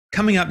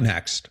Coming up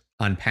next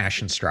on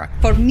Passion Struck.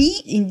 For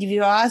me,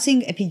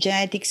 individualizing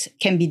epigenetics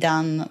can be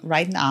done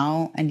right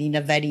now and in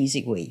a very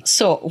easy way.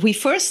 So we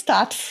first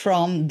start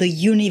from the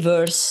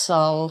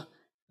universal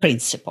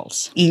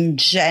principles. In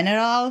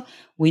general,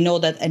 we know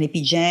that an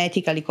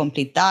epigenetically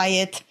complete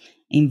diet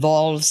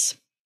involves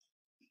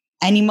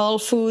animal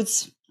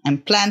foods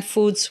and plant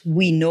foods.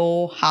 We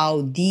know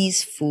how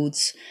these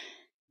foods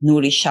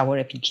nourish our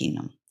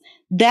epigenome.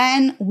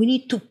 Then we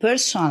need to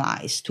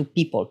personalize to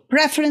people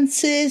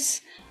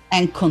preferences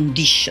and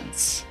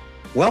conditions.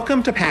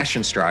 Welcome to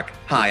Passion Struck.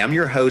 Hi, I'm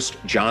your host,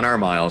 John R.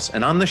 Miles,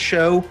 and on the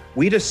show,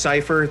 we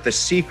decipher the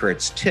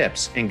secrets,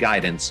 tips, and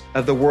guidance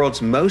of the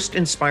world's most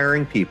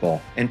inspiring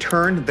people and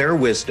turn their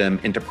wisdom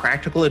into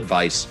practical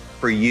advice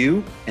for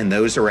you and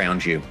those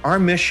around you. Our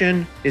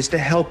mission is to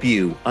help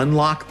you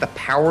unlock the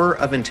power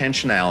of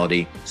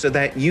intentionality so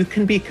that you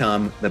can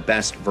become the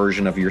best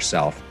version of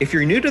yourself. If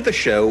you're new to the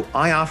show,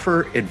 I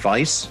offer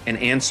advice and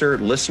answer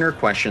listener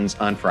questions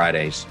on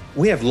Fridays.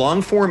 We have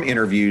long-form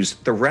interviews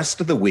the rest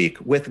of the week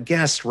with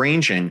guests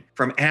ranging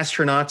from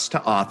astronauts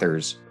to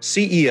authors,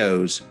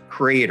 CEOs,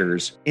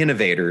 creators,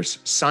 innovators,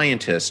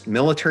 scientists,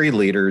 military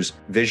leaders,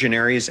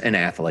 visionaries, and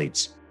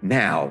athletes.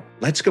 Now,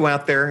 let's go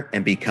out there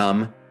and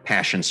become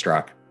Passion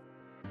Struck.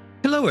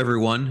 Hello,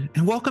 everyone,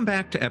 and welcome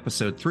back to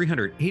episode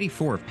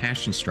 384 of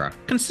Passion Struck.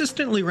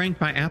 Consistently ranked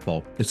by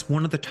Apple, it's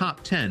one of the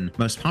top 10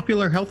 most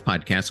popular health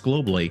podcasts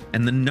globally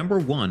and the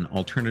 #1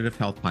 alternative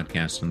health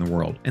podcast in the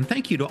world. And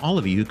thank you to all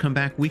of you who come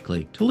back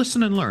weekly to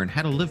listen and learn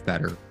how to live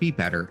better, be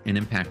better, and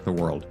impact the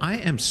world. I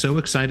am so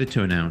excited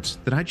to announce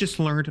that I just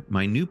learned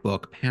my new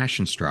book,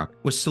 Passion Struck,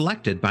 was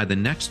selected by the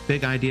Next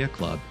Big Idea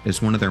Club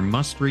as one of their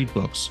must-read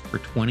books for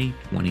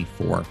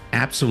 2024.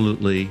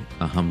 Absolutely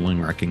a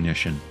humbling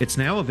recognition. It's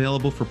now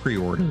available for pre-order,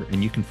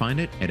 and you can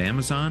find it at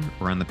Amazon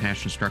or on the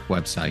Passion Struck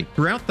website.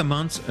 Throughout the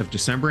months of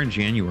December and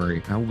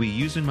January, I will be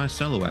using my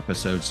solo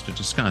episodes to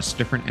discuss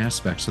different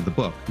aspects of the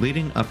book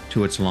leading up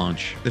to its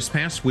launch. This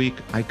past week,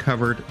 I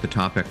covered the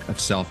topic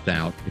of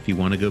self-doubt, if you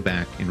want to go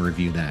back and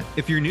review that.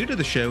 If you're new to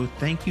the show,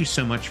 thank you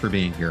so much for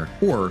being here.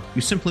 Or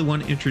you simply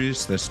want to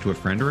introduce this to a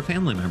friend or a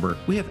family member,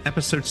 we have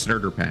episode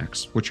starter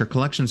packs, which are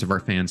collections of our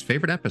fans'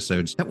 favorite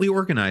episodes that we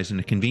organize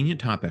into convenient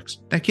topics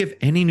that give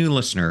any new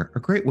listener a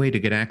great way to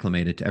get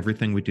acclimated to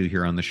everything we do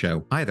here on the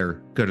show.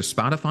 Either go to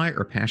Spotify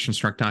or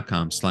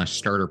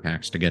passionstruck.com/starter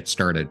packs to get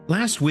started.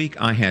 Last week,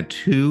 I had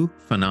two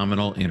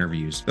phenomenal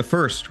interviews. The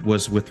first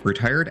was with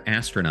retired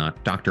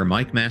astronaut Dr.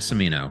 Mike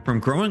Massimino. From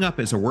growing up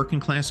as a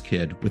working class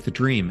kid with a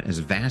dream as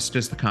vast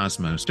as the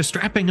cosmos to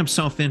strapping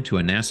himself into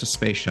a NASA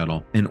space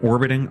shuttle and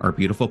orbiting our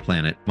beautiful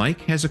planet, Mike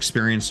has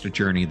experienced a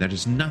journey that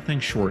is nothing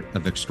short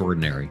of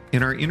extraordinary.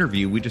 In our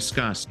interview, we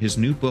discuss his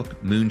new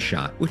book,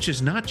 Moonshot, which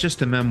is not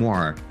just a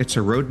memoir, it's a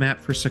roadmap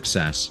for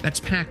success that's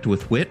packed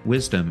with wit,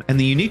 wisdom, and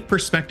the unique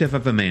perspective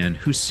of a man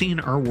who's seen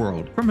our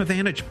world from a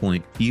vantage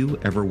point few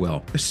ever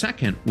will. The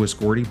second was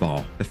Gordy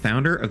Ball, the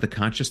founder of the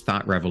Conscious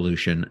Thought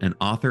Revolution and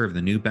author of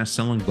the new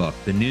best-selling book,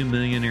 The New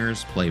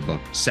Millionaire's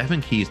Playbook,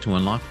 7 Keys to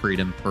Unlock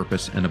Freedom,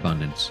 Purpose, and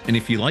Abundance. And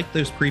if you like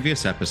those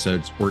previous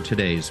episodes or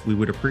today's, we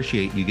would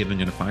appreciate you giving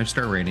it a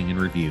 5-star rating and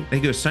review.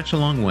 They go such a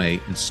long way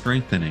in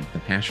strengthening the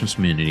Passion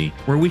community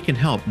where we can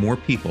help more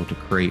people to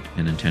create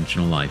an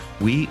intentional life.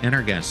 We and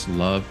our guests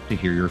love to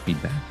hear your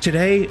feedback.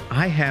 Today,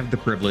 I have the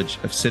privilege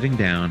of sitting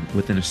down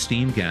with an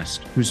esteemed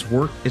guest whose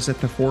work is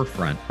at the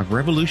forefront of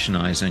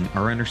revolutionizing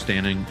our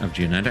understanding of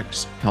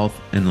genetics,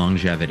 health, and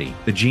longevity.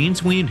 The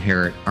genes we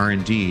inherit are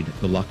indeed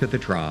the luck of the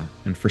draw,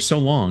 and for so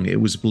long it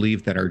was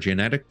believed that our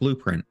genetic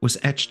blueprint was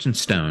etched in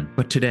stone.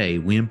 But today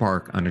we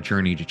embark on a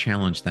journey to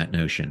challenge that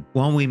notion.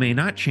 While we may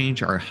not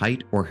change our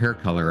height or hair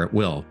color at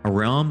will, a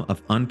realm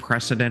of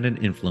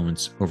unprecedented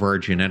influence over our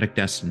genetic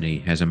destiny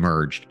has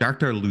emerged.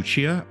 Dr.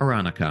 Lucia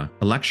Aronica,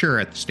 a lecturer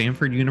at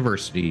Stanford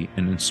University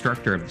and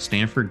instructor of the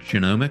Stanford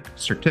Genomic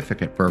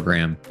Certificate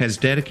Program, has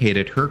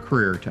dedicated her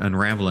career to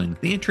unraveling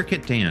the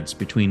intricate dance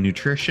between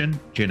nutrition,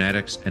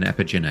 genetics, and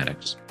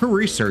epigenetics. Her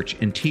research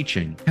and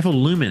teaching have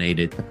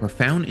illuminated the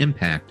profound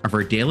impact of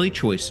our daily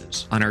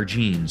choices on our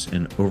genes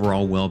and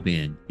overall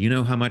well-being. You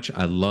know how much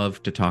I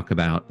love to talk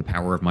about the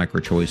power of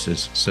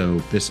micro-choices, so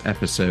this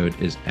episode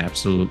is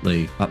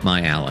absolutely up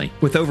my alley.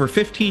 With over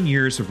 15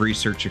 years of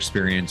research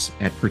experience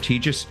at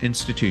prestigious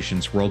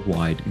institutions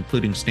worldwide,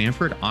 including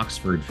Stanford,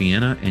 Oxford,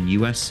 Vienna, and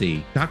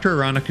USC, Dr.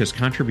 Aronica's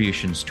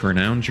contributions to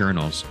renowned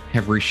journals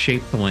have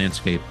reshaped the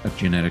landscape of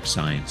genetic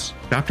science.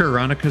 Dr.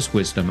 Aronica's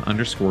wisdom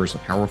underscores a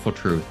powerful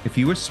truth. If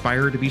you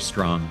aspire to be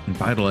strong and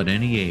vital at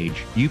any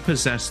age, you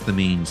possess the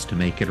means to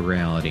make it a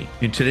reality.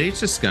 In today's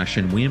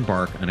discussion, we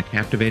embark on a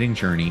captivating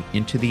journey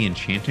into the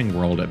enchanting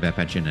world of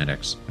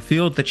epigenetics, a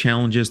field that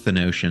challenges the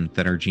notion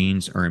that our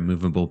genes are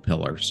immovable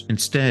pillars.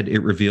 Instead,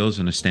 it reveals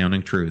an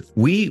astounding truth.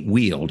 We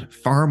wield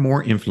far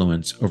more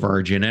influence over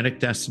our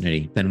genetic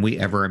destiny than we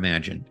ever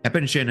imagined.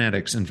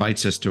 Epigenetics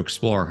invites us to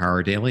explore how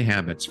our daily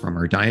habits, from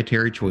our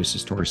dietary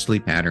choices to our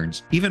sleep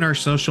patterns, even our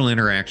social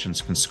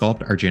interactions can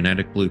sculpt our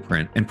genetic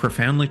blueprint and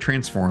profoundly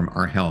transform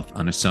our health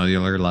on a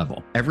cellular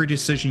level. Every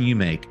decision you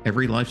make,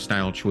 every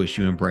lifestyle choice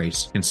you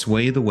embrace can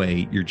sway the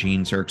way your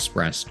genes are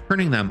expressed,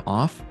 turning them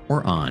off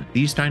or on.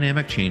 These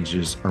dynamic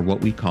changes are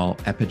what we call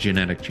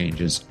epigenetic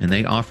changes, and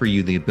they offer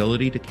you the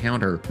ability to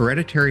counter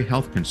hereditary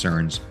health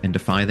concerns and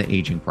defy the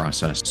aging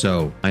process.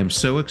 So I'm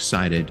so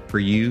excited for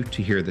you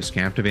to hear this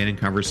captivating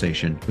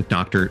conversation with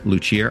Dr.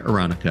 Lucia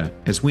Aronica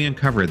as we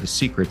uncover the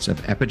secrets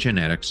of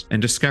epigenetics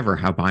and discover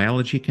how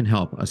biology can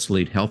help us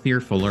lead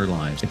healthier, fuller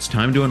lives. It's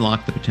time to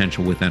unlock the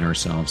potential within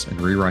ourselves and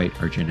rewrite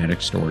our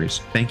genetic stories.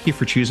 Thank you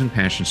for choosing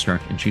Passion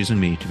Struck and choosing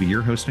me to be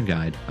your host and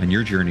guide on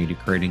your journey to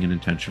creating an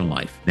intentional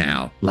life.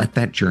 Now, let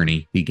that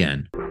journey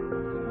begin.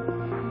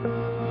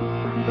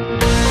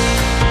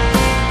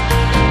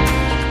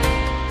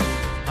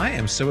 I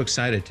am so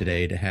excited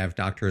today to have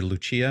Dr.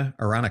 Lucia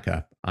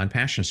Aronica on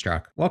Passion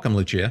Struck. Welcome,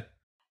 Lucia.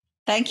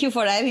 Thank you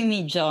for having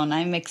me, John.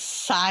 I'm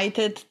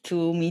excited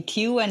to meet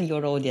you and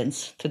your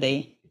audience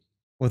today.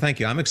 Well,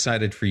 thank you. I'm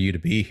excited for you to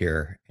be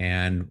here.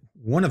 And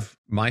one of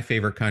my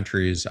favorite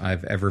countries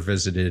I've ever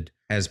visited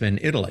has been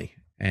Italy.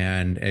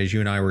 And as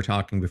you and I were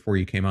talking before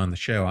you came on the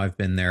show, I've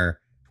been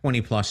there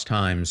 20 plus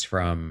times,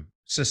 from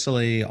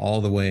Sicily all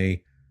the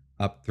way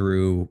up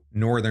through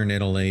northern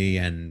Italy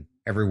and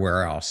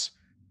everywhere else.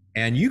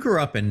 And you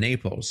grew up in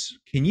Naples.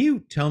 Can you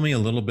tell me a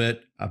little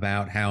bit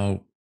about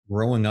how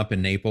growing up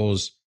in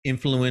Naples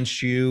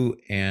influenced you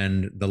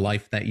and the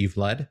life that you've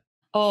led?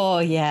 Oh,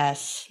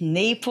 yes.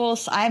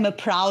 Naples. I'm a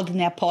proud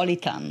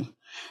Neapolitan.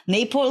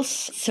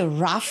 Naples is a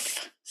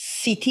rough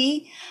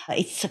city.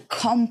 It's a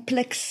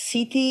complex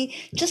city,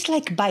 just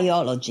like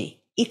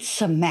biology. It's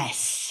a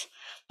mess.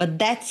 But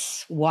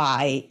that's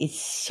why it's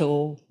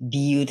so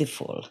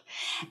beautiful.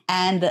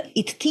 And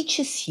it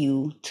teaches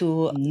you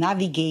to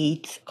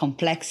navigate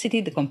complexity,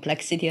 the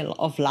complexity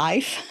of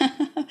life,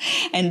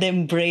 and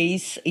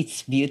embrace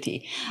its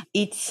beauty.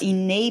 It's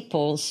in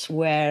Naples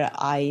where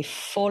I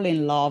fall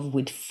in love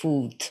with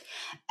food.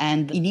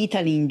 And in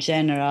Italy in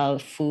general,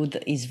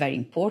 food is very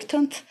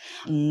important.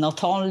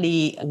 Not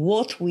only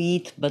what we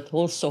eat, but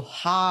also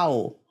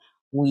how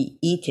we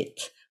eat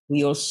it.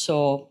 We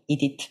also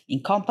eat it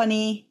in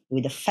company,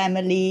 with a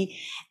family,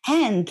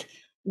 and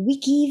we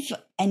give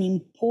an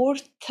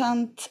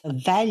important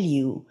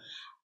value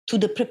to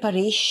the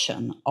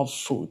preparation of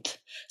food.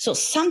 So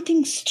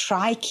something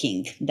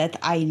striking that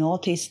I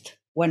noticed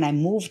when I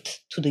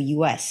moved to the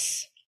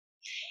US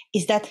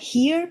is that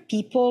here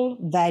people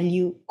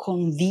value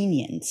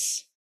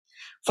convenience.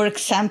 For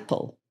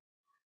example,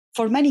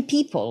 for many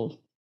people,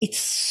 it's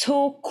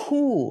so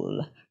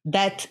cool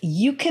that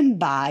you can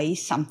buy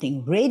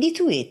something ready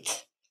to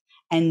eat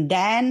and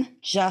then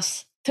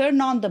just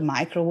turn on the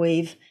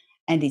microwave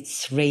and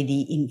it's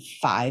ready in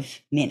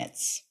 5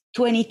 minutes.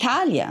 To an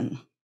Italian,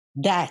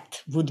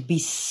 that would be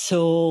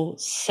so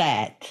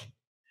sad.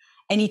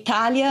 An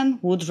Italian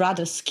would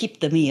rather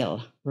skip the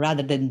meal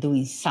rather than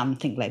doing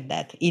something like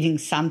that, eating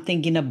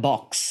something in a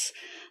box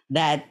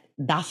that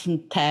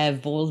doesn't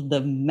have all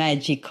the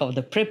magic of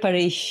the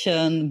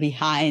preparation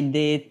behind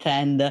it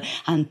and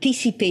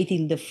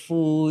anticipating the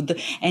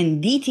food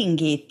and eating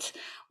it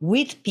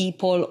with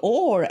people,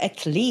 or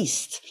at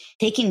least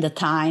taking the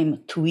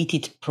time to eat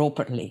it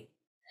properly.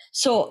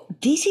 So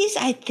this is,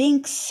 I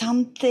think,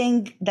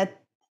 something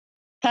that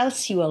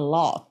tells you a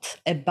lot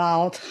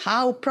about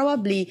how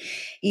probably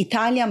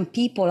Italian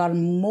people are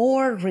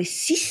more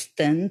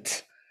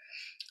resistant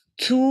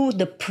to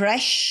the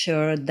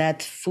pressure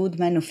that food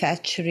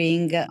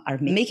manufacturing are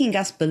making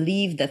us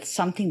believe that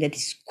something that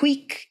is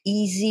quick,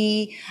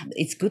 easy,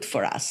 it's good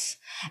for us.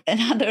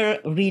 Another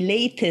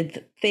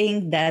related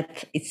thing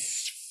that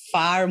is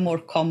far more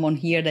common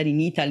here than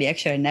in Italy,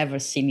 actually I never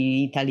seen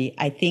in Italy,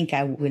 I think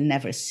I will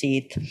never see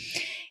it,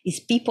 is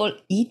people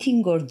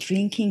eating or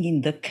drinking in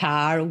the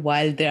car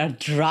while they are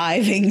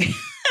driving.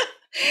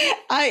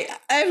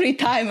 Every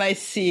time I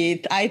see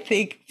it, I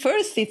think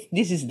first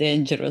this is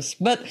dangerous,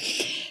 but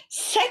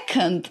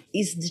second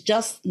is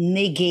just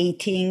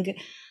negating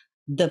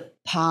the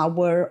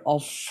power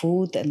of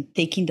food and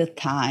taking the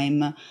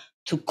time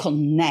to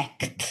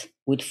connect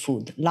with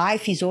food.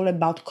 Life is all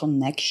about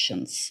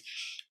connections,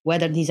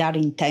 whether these are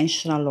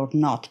intentional or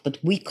not, but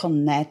we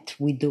connect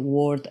with the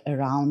world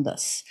around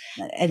us.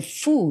 And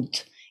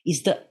food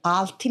is the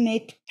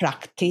ultimate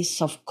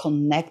practice of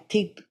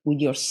connecting with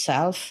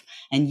yourself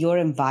and your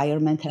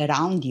environment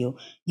around you.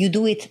 You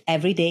do it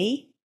every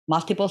day,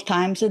 multiple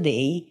times a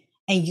day,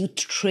 and you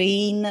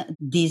train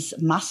this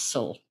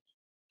muscle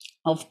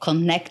of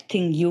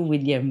connecting you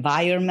with the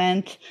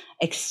environment,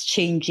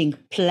 exchanging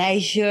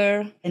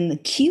pleasure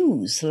and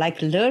cues,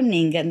 like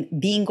learning and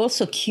being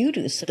also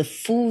curious, the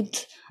food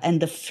and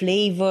the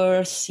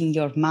flavors in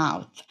your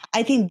mouth.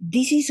 I think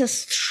this is a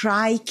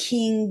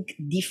striking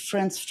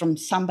difference from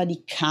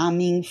somebody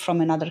coming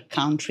from another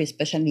country,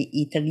 especially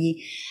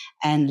Italy,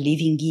 and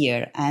living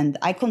here. And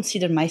I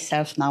consider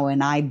myself now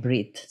an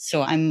hybrid.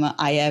 So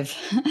I have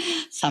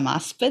some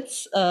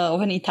aspects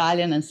of an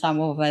Italian and some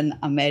of an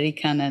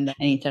American and an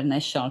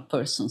international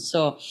person.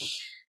 So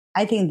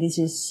I think this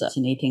is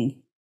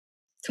fascinating.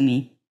 to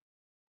me.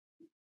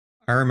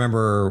 I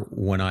remember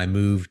when I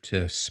moved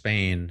to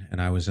Spain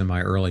and I was in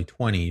my early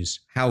 20s,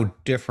 how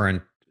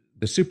different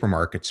the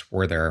supermarkets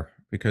were there.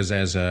 Because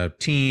as a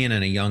teen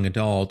and a young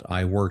adult,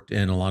 I worked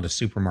in a lot of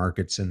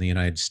supermarkets in the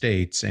United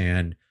States.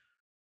 And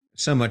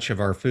so much of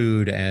our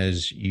food,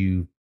 as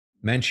you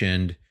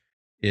mentioned,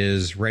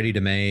 is ready to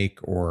make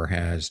or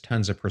has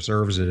tons of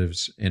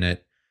preservatives in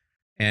it.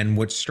 And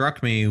what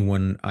struck me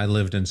when I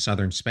lived in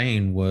southern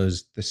Spain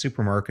was the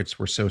supermarkets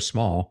were so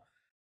small,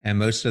 and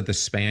most of the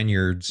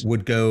Spaniards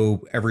would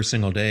go every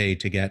single day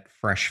to get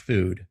fresh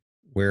food.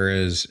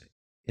 Whereas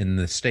in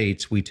the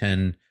States, we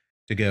tend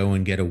to go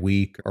and get a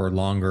week or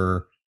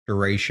longer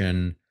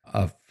duration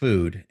of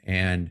food.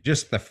 And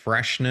just the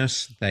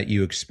freshness that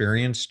you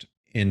experienced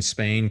in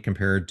Spain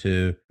compared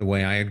to the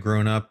way I had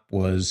grown up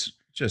was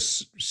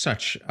just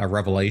such a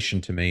revelation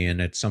to me.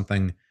 And it's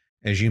something,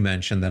 as you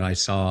mentioned, that I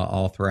saw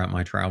all throughout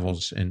my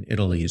travels in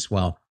Italy as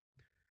well.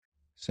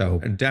 So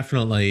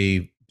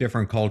definitely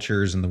different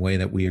cultures and the way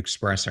that we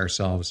express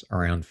ourselves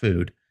around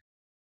food.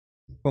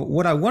 But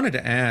what I wanted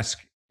to ask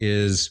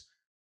is,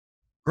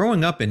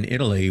 growing up in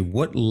Italy,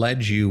 what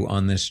led you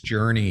on this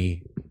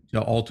journey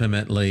to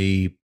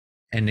ultimately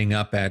ending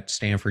up at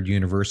Stanford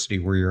University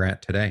where you're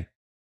at today?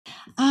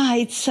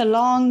 It's a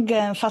long,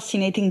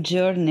 fascinating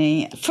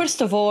journey.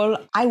 First of all,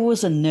 I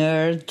was a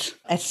nerd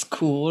at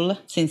school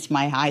since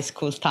my high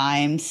school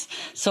times.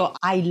 So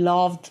I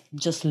loved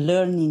just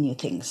learning new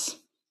things.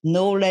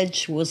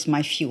 Knowledge was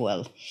my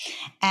fuel.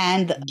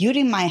 And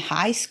during my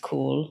high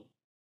school,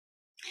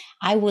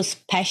 I was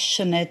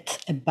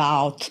passionate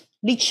about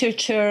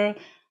literature,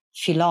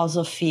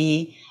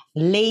 philosophy,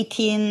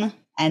 Latin,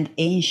 and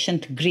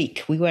ancient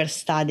Greek. We were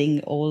studying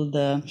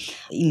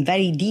in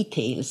very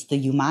details, the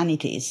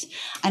humanities.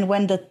 And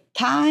when the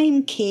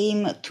time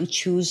came to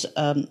choose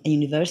a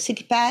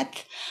university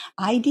path,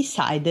 I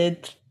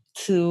decided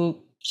to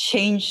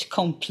change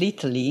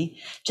completely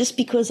just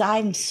because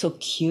I'm so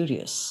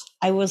curious.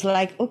 I was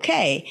like,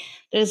 okay,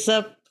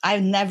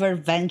 I've never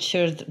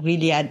ventured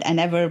really, I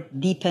never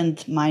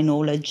deepened my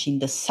knowledge in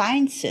the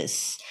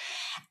sciences.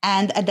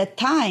 And at that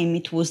time,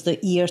 it was the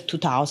year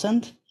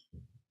 2000.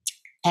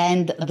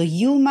 And the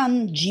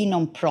Human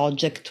Genome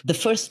Project, the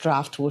first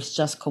draft was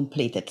just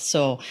completed.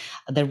 So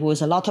there was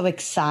a lot of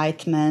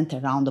excitement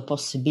around the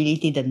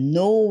possibility that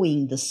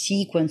knowing the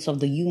sequence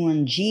of the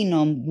human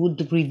genome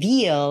would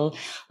reveal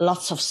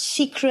lots of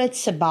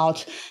secrets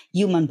about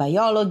human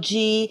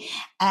biology.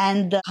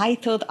 And I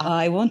thought,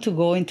 I want to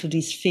go into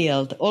this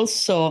field.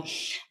 Also,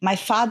 my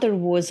father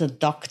was a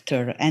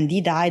doctor and he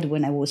died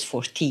when I was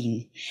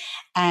 14.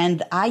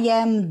 And I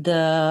am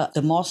the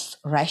most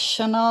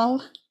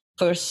rational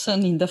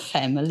person in the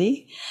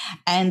family.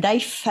 And I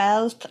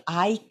felt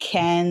I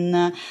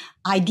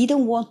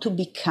didn't want to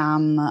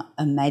become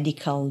a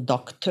medical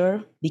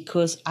doctor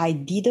because I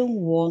didn't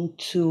want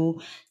to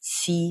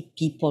see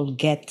people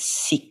get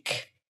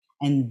sick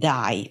and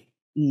die.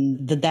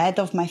 The death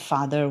of my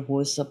father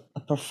was a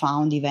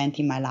profound event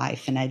in my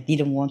life, and I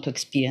didn't want to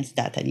experience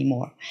that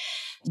anymore.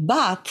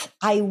 But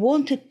I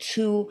wanted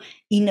to,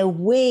 in a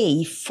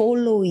way,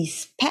 follow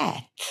his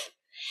path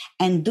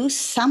and do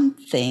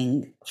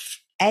something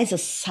as a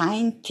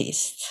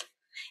scientist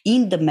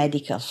in the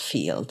medical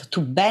field to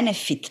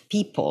benefit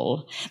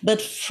people, but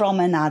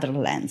from another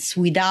lens,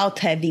 without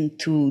having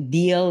to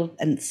deal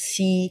and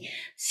see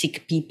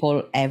sick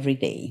people every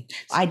day.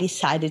 I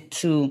decided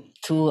to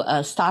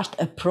start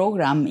a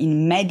program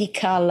in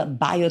medical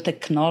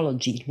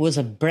biotechnology. It was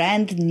a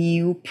brand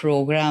new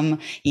program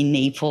in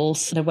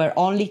Naples. There were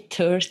only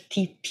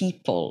 30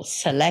 people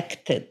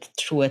selected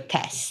through a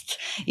test.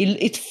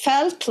 It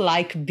felt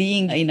like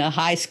being in a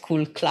high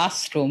school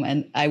classroom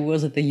and I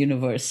was at the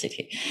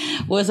university.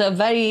 It was a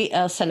very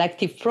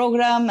selective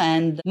program,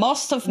 and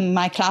most of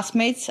my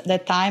classmates at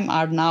that time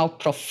are now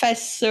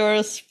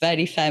professors,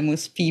 very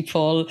famous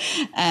people,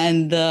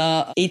 and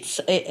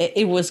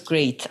it was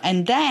great.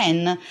 And then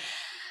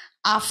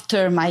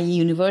after my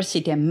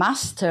university and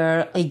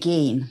master,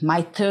 again,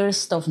 my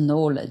thirst of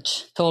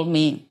knowledge told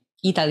me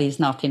Italy is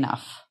not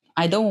enough.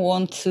 I don't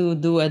want to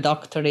do a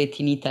doctorate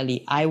in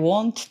Italy. I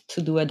want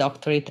to do a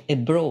doctorate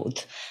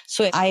abroad.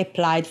 So I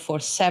applied for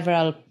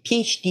several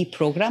PhD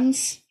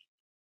programs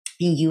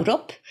in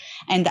Europe,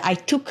 and I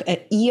took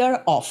a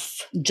year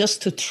off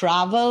just to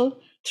travel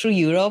through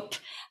Europe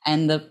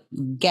and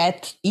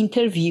get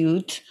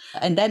interviewed.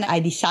 And then I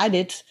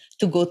decided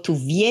to go to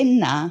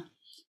Vienna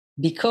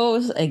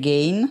because,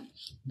 again,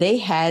 they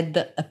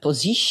had a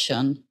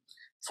position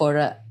for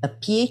a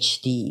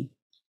PhD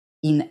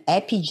in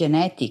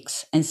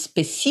epigenetics, and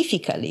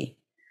specifically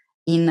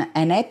in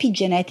an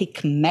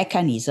epigenetic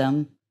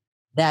mechanism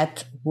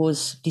that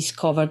was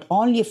discovered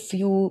only a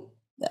few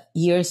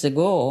years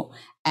ago,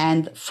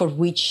 and for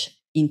which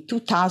in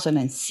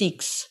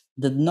 2006,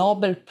 the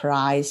Nobel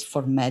Prize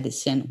for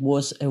Medicine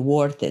was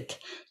awarded.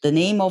 The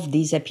name of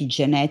this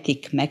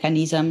epigenetic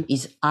mechanism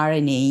is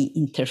RNA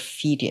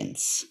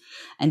interference.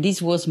 And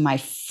this was my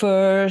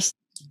first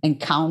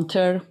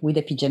encounter with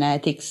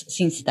epigenetics.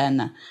 Since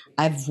then,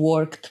 I've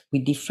worked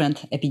with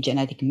different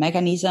epigenetic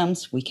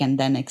mechanisms. We can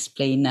then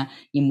explain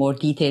in more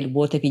detail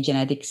what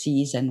epigenetics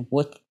is and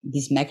what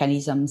these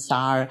mechanisms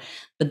are.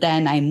 But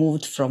then I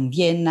moved from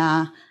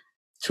Vienna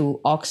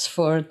to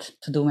Oxford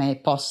to do my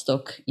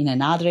postdoc in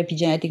another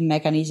epigenetic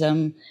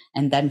mechanism.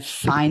 And then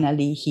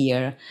finally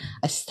here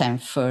at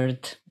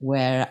Stanford,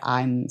 where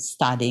I'm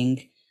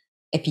studying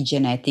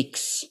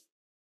epigenetics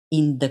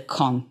in the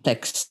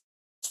context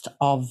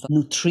of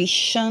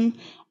nutrition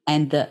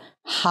and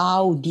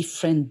how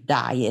different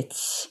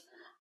diets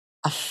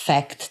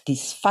affect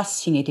this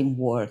fascinating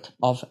world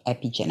of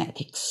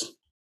epigenetics.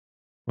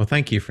 Well,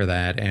 thank you for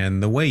that.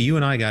 And the way you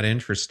and I got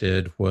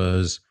interested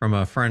was from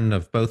a friend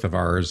of both of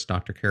ours,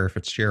 Dr. Kara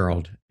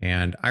Fitzgerald.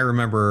 And I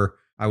remember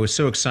I was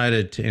so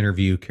excited to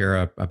interview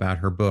Kara about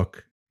her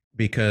book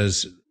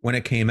because when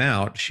it came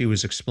out, she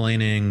was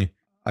explaining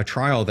a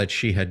trial that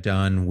she had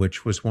done,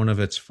 which was one of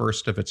its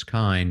first of its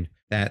kind,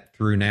 that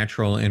through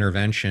natural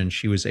intervention,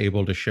 she was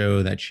able to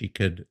show that she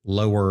could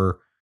lower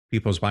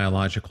people's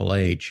biological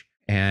age.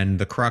 And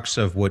the crux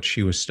of what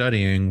she was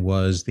studying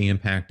was the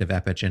impact of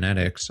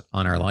epigenetics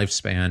on our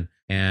lifespan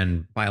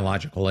and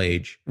biological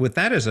age. With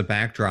that as a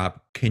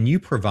backdrop, can you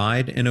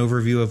provide an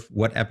overview of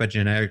what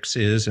epigenetics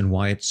is and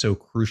why it's so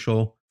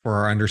crucial for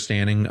our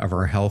understanding of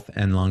our health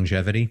and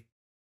longevity?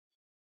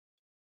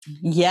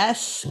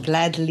 Yes,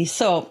 gladly.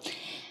 So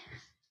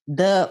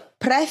the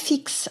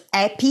prefix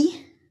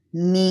epi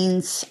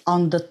means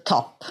on the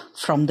top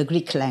from the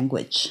Greek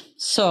language.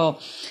 So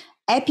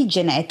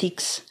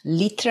epigenetics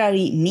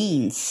literally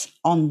means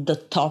on the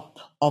top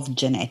of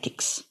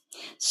genetics.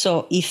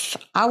 So if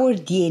our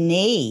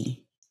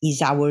DNA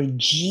is our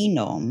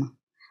genome,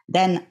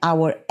 then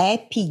our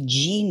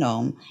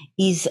epigenome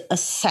is a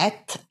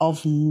set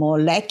of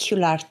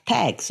molecular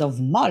tags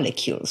of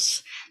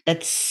molecules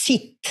that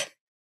sit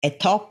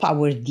atop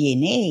our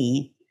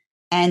DNA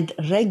and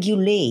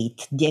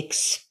regulate the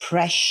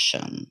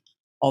expression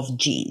of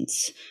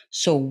genes.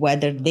 So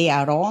whether they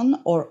are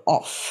on or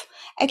off.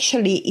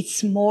 Actually,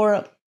 it's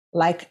more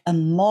like a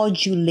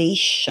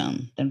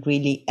modulation than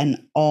really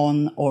an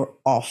on or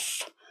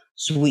off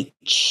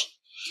switch.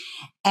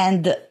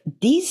 And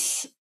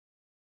this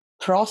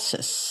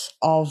process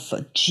of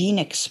gene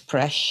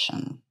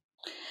expression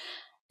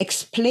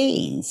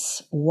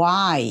explains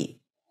why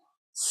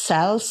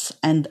cells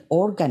and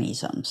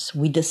organisms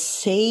with the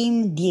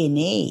same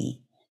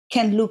DNA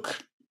can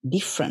look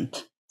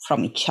different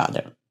from each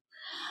other.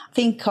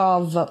 Think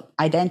of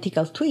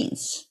identical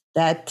twins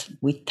that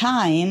with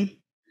time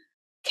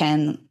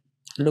can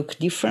look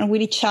different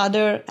with each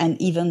other and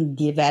even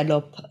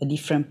develop a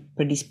different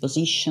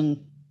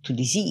predisposition to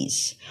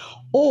disease.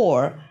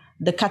 Or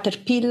the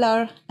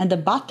caterpillar and the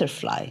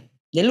butterfly,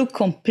 they look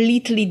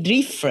completely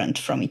different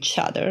from each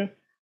other,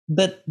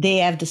 but they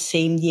have the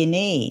same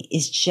DNA.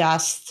 It's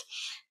just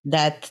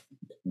that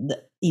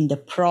in the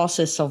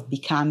process of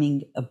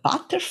becoming a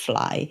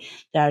butterfly,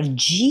 there are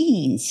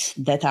genes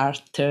that are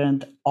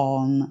turned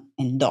on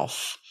and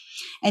off.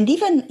 And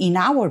even in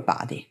our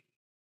body,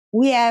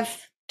 we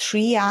have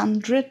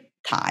 300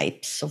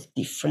 types of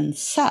different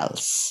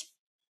cells,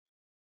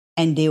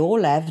 and they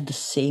all have the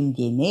same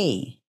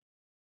DNA.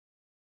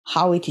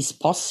 How it is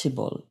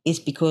possible is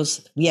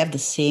because we have the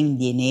same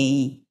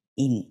DNA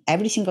in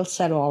every single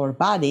cell of our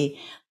body,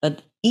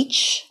 but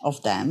each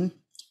of them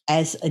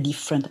has a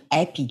different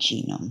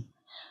epigenome.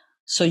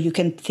 So you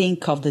can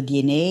think of the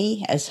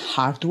DNA as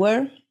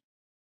hardware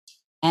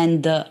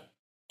and the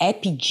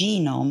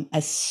epigenome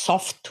as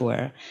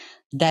software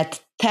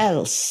that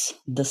tells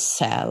the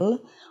cell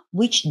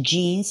which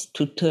genes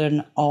to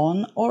turn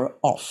on or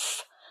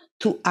off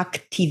to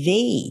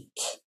activate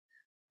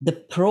the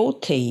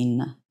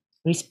protein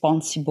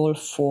responsible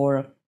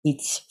for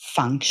its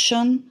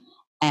function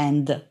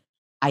and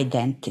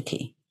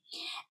identity.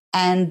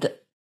 And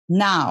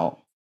now,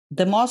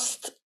 the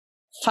most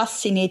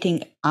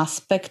fascinating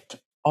aspect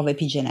of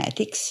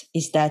epigenetics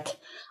is that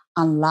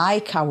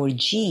unlike our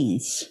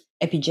genes,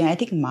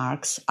 epigenetic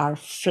marks are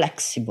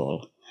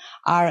flexible,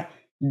 are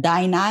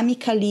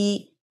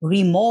dynamically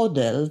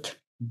remodeled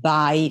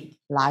by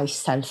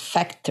lifestyle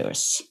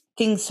factors,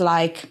 things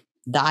like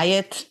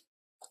diet,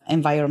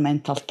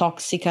 environmental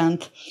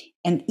toxicant,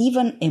 and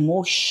even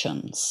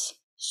emotions,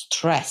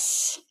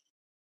 stress.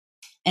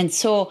 And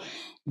so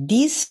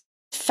these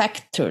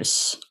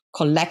factors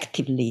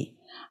collectively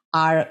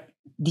are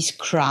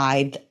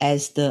described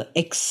as the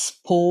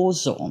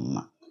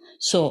exposome.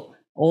 So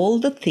all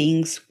the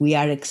things we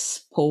are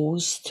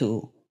exposed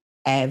to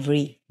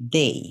every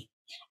day.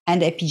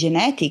 And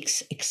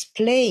epigenetics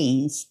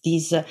explains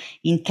these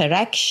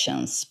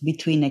interactions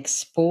between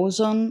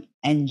exposome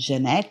and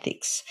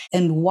genetics,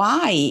 and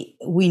why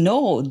we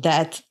know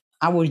that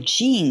our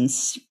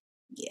genes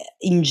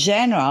in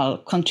general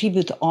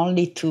contribute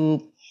only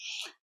to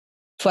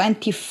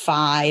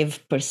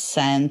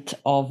 25%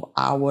 of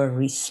our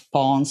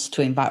response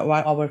to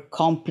our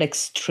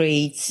complex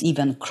traits,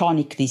 even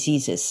chronic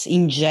diseases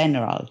in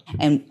general.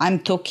 And I'm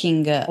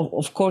talking,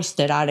 of course,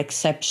 there are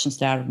exceptions.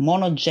 There are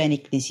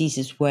monogenic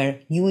diseases where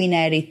you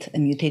inherit a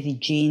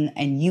mutated gene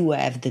and you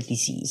have the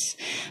disease.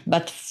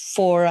 But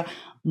for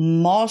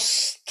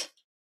most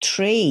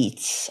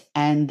traits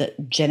and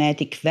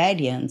genetic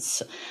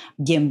variants,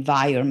 the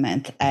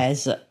environment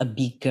has a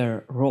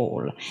bigger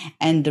role.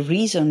 And the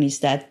reason is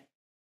that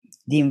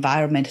the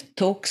environment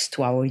talks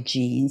to our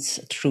genes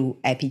through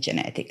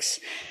epigenetics.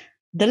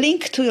 The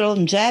link to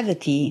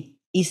longevity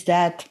is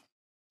that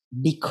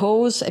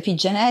because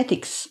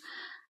epigenetics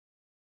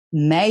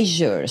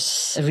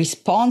measures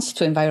response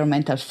to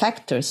environmental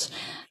factors,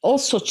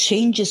 also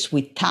changes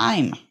with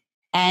time.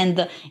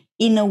 And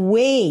in a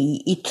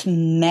way, it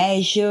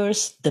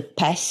measures the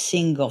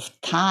passing of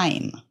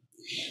time.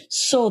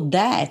 So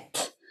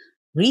that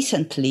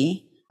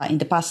recently, in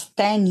the past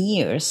 10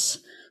 years,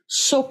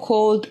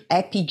 so-called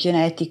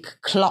epigenetic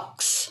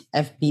clocks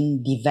have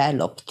been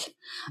developed.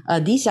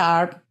 These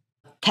are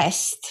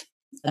tests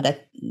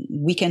that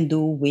we can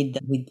do with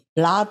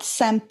blood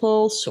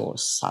samples or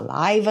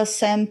saliva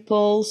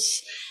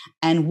samples,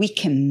 and we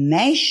can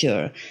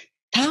measure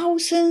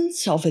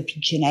thousands of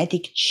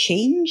epigenetic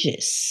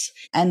changes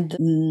and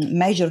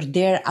measure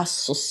their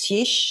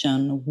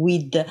association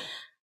with the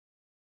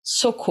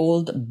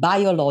so-called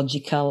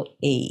biological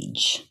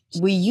age.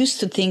 We used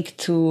to think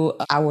to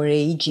our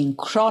age in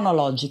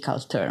chronological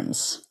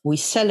terms. We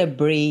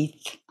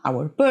celebrate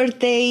our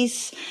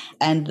birthdays,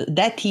 and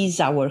that is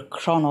our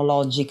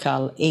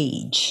chronological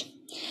age.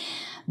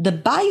 The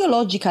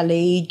biological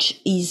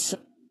age is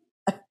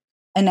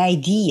an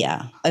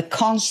idea, a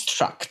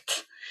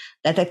construct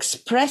that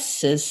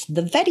expresses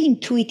the very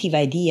intuitive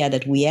idea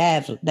that we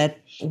have that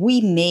we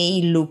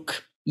may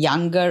look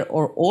younger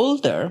or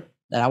older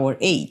than our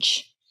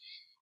age.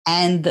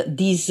 And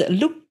this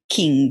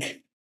looking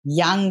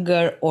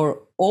younger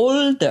or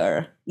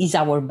older is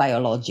our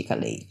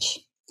biological age.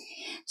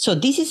 So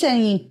this is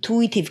an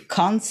intuitive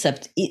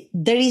concept.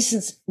 There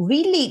is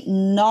really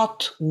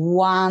not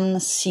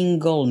one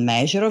single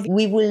measure.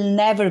 We will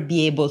never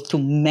be able to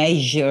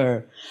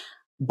measure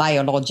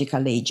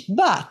biological age,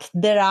 but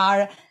there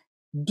are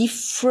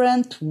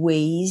different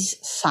ways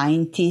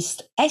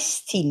scientists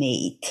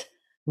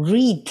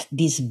read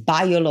this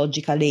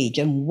biological age.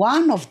 And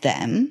one of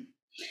them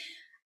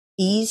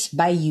is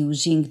by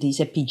using these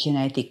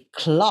epigenetic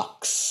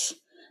clocks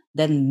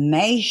that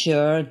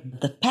measure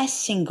the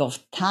passing of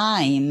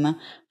time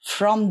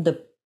from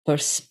the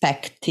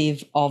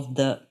perspective of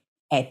the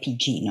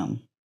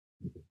epigenome.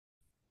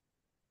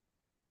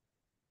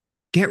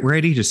 Get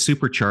ready to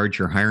supercharge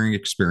your hiring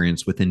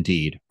experience with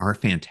Indeed, our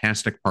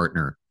fantastic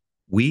partner.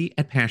 We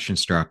at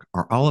PassionStruck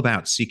are all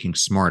about seeking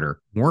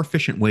smarter, more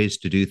efficient ways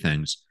to do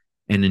things,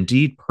 and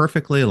Indeed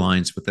perfectly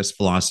aligns with this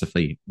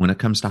philosophy when it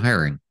comes to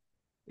hiring.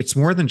 It's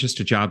more than just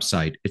a job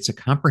site. It's a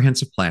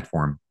comprehensive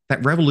platform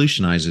that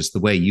revolutionizes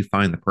the way you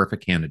find the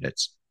perfect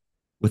candidates.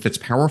 With its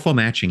powerful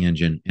matching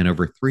engine and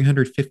over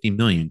 350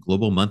 million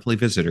global monthly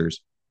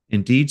visitors,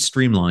 Indeed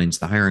streamlines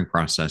the hiring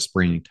process,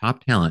 bringing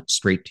top talent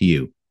straight to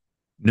you.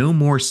 No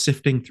more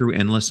sifting through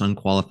endless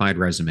unqualified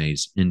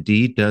resumes.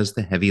 Indeed does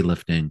the heavy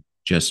lifting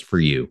just for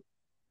you.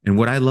 And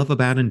what I love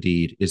about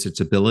Indeed is its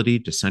ability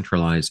to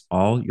centralize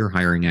all your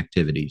hiring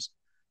activities,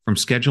 from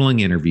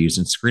scheduling interviews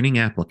and screening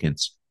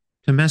applicants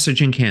to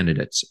messaging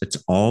candidates. It's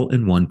all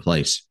in one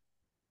place.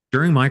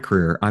 During my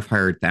career, I've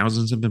hired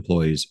thousands of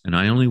employees, and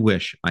I only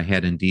wish I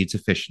had Indeed's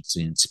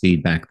efficiency and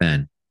speed back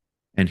then.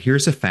 And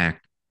here's a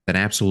fact that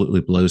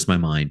absolutely blows my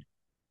mind.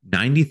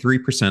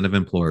 93% of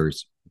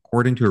employers,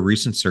 according to a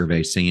recent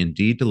survey, say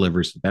Indeed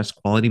delivers the best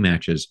quality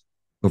matches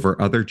over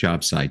other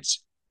job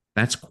sites.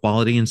 That's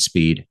quality and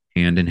speed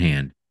hand in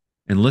hand.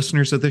 And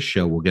listeners of this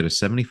show will get a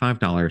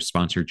 $75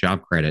 sponsored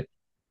job credit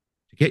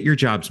to get your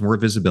jobs more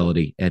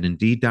visibility at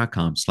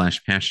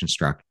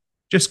Indeed.com/PassionStruck.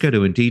 Just go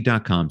to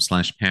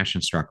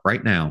Indeed.com/PassionStruck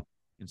right now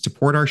and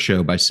support our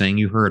show by saying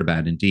you heard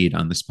about Indeed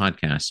on this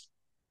podcast.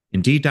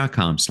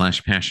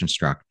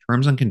 Indeed.com/PassionStruck.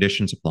 Terms and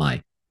conditions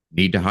apply.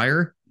 Need to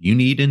hire? You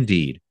need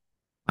Indeed.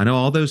 I know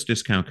all those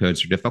discount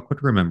codes are difficult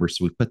to remember,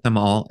 so we put them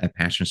all at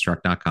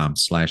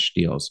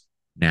PassionStruck.com/deals.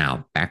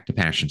 Now, back to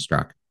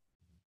PassionStruck.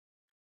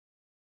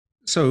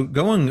 So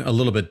going a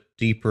little bit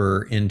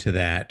deeper into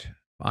that,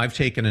 I've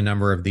taken a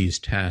number of these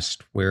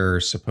tests where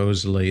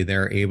supposedly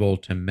they're able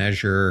to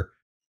measure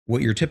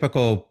what your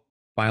typical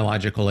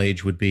biological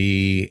age would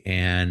be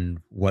and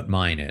what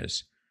mine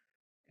is.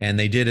 And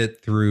they did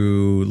it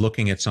through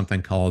looking at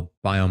something called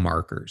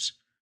biomarkers.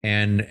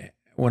 And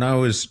when I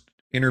was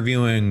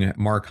interviewing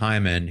Mark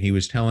Hyman, he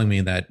was telling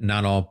me that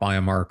not all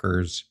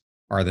biomarkers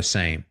are the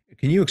same.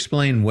 Can you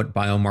explain what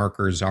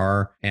biomarkers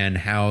are and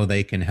how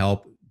they can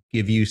help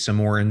give you some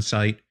more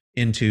insight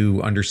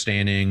into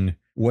understanding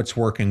what's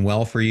working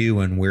well for you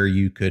and where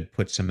you could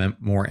put some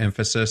more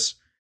emphasis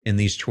in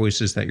these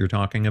choices that you're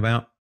talking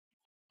about?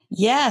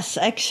 Yes,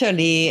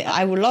 actually,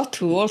 I would love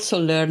to also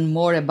learn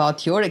more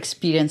about your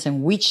experience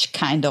and which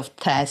kind of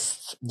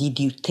tests did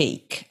you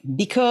take?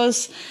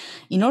 Because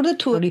in order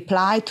to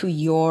reply to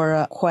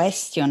your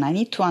question, I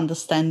need to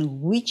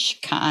understand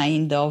which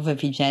kind of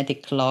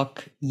epigenetic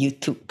clock you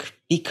took.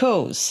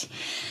 Because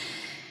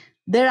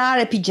there are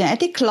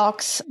epigenetic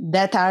clocks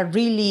that are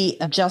really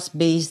just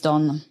based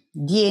on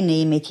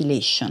DNA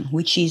methylation,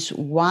 which is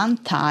one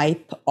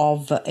type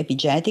of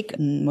epigenetic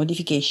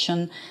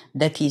modification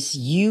that is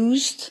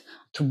used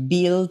to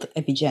build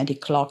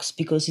epigenetic clocks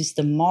because it's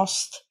the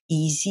most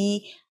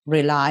easy,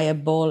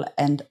 reliable,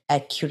 and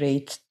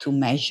accurate to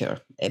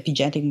measure,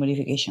 epigenetic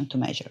modification to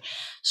measure.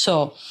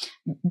 So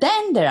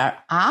then there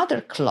are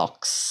other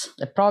clocks,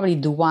 probably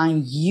the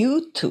one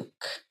you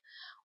took,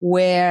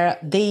 where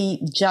they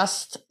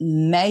just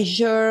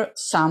measure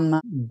some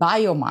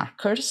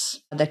biomarkers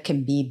that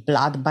can be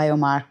blood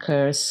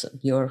biomarkers,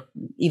 your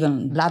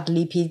even blood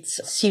lipids,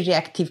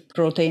 C-reactive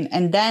protein,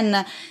 and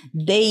then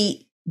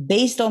they,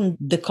 based on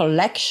the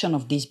collection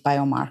of this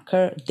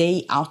biomarker,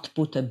 they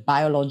output a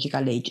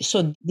biological age.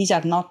 So these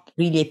are not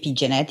really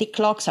epigenetic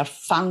clocks, are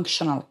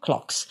functional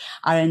clocks,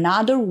 are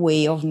another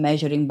way of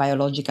measuring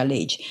biological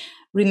age.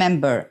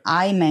 Remember,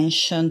 I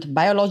mentioned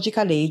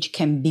biological age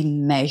can be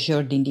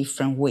measured in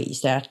different ways.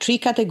 There are three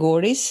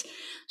categories.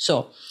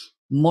 So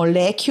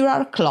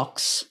molecular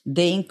clocks,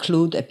 they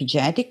include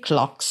epigenetic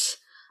clocks,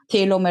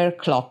 telomere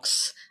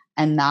clocks,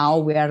 and now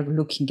we are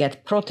looking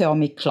at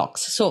proteomic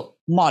clocks. So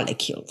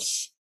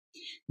molecules.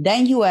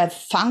 Then you have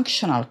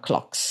functional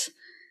clocks,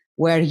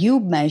 where you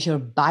measure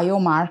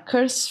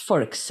biomarkers, for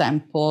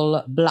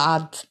example,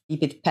 blood,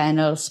 lipid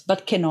panels,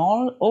 but can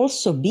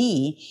also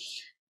be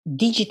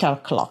digital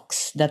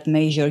clocks that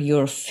measure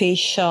your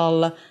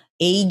facial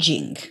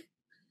aging.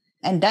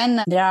 And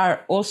then there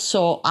are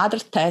also other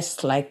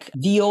tests like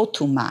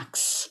VO2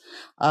 max,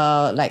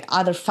 like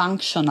other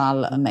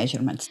functional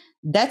measurements.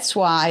 That's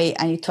why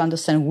I need to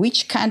understand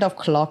which kind of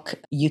clock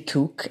you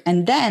took.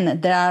 And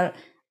then there are,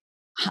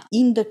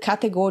 in the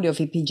category of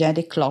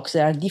epigenetic clocks,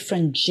 there are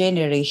different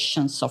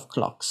generations of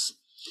clocks.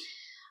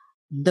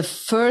 The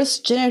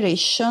first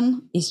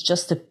generation is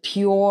just a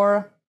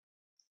pure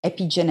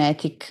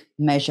epigenetic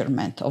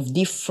measurement of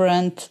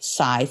different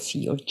sites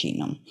in your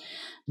genome.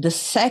 The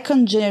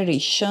second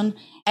generation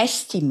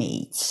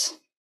estimates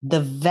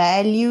the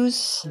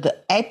values, the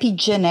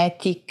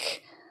epigenetic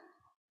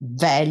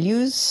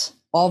values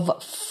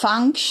of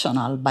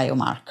functional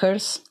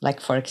biomarkers,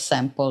 like, for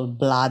example,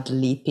 blood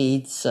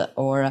lipids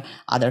or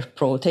other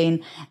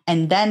protein,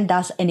 and then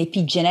does an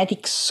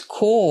epigenetic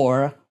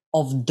score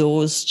of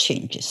those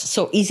changes.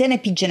 So it's an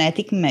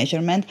epigenetic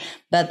measurement,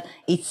 but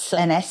it's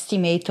an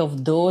estimate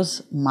of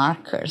those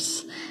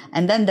markers.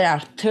 And then there are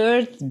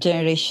third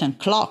generation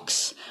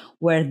clocks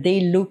where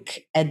they look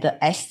at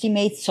the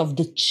estimates of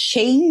the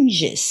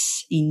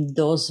changes in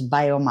those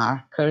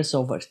biomarkers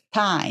over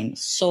time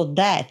so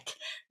that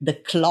the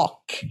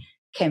clock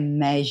can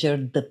measure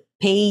the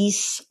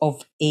pace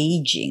of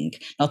aging,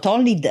 not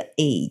only the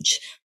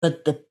age,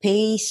 but the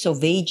pace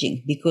of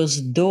aging,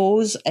 because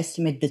those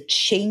estimate the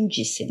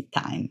changes in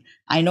time.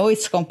 I know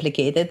it's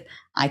complicated.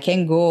 I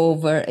can go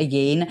over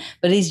again,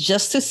 but it's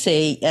just to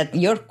say that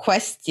your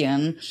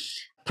question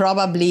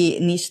probably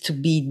needs to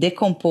be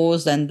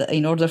decomposed and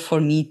in order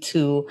for me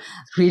to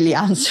really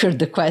answer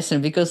the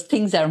question, because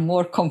things are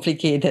more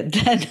complicated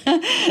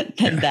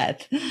than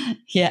that.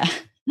 Yeah.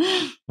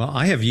 Well,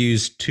 I have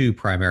used two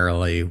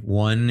primarily.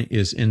 One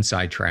is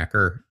Inside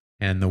Tracker.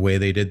 And the way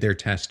they did their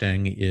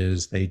testing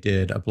is they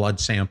did a blood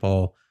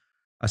sample,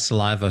 a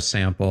saliva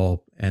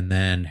sample, and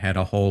then had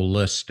a whole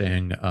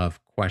listing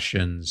of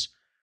questions,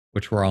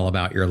 which were all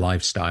about your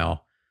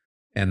lifestyle.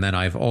 And then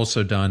I've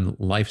also done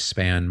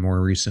Lifespan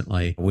more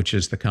recently, which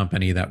is the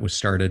company that was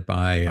started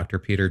by Dr.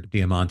 Peter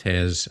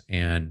Diamandis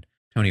and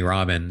Tony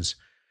Robbins.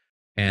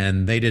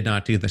 And they did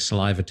not do the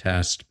saliva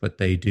test, but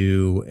they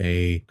do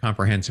a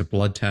comprehensive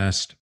blood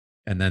test.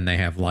 And then they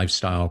have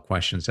lifestyle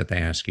questions that they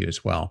ask you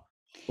as well.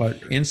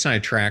 But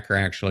Inside Tracker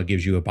actually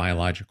gives you a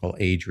biological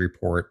age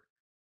report.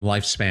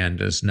 Lifespan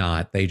does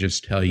not. They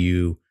just tell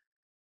you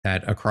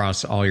that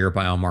across all your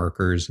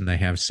biomarkers, and they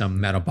have some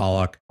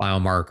metabolic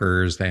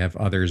biomarkers, they have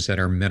others that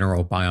are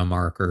mineral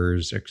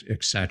biomarkers,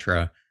 et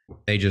cetera.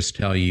 They just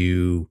tell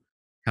you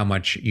how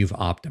much you've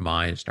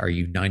optimized. Are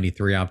you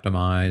 93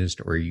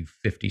 optimized, or are you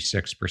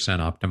 56%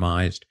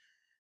 optimized?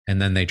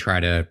 And then they try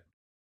to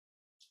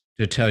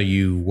tell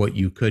you what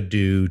you could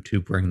do to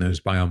bring those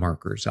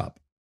biomarkers up.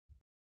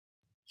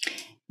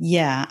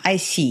 Yeah, I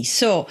see.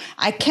 So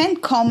I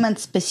can't comment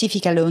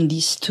specifically on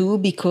these two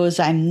because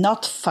I'm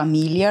not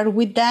familiar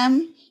with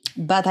them,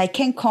 but I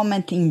can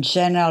comment in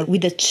general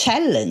with the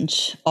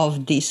challenge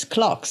of these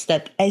clocks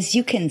that, as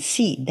you can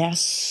see, there are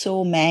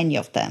so many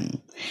of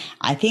them.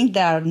 I think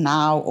there are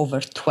now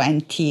over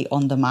 20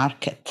 on the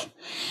market.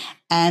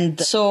 And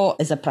so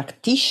as a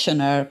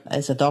practitioner,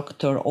 as a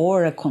doctor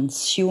or a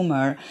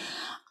consumer,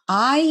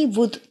 I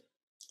would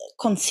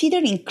consider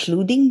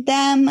including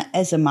them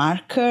as a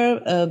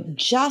marker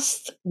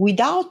just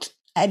without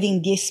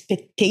having the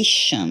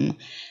expectation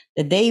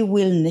that they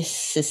will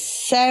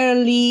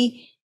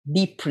necessarily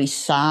be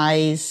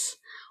precise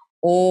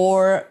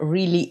or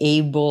really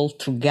able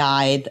to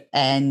guide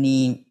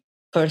any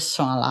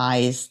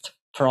personalized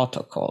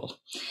protocol.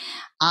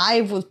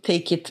 I will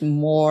take it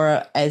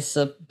more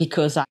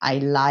because I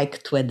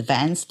like to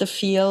advance the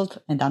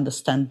field and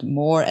understand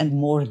more and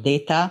more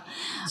data.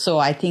 So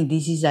I think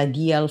this is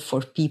ideal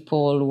for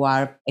people who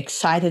are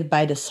excited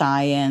by the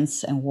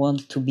science and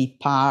want to be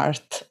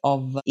part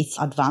of its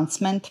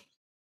advancement.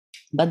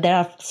 But there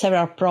are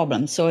several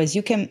problems. So as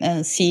you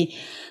can see,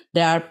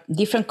 there are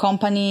different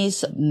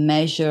companies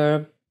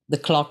measure the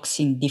clocks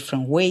in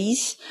different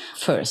ways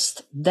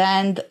first.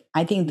 Then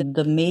I think that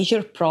the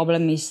major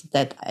problem is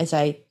that, as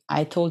I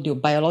told you,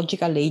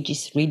 biological age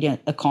is really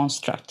a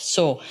construct.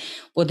 So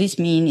what this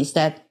means is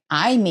that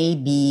I may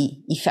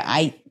be, if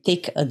I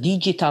take a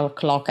digital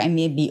clock, I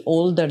may be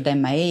older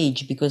than my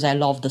age because I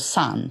love the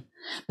sun.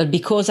 But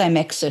because I'm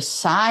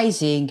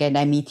exercising and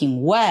I'm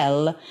eating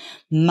well,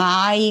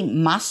 my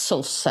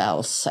muscle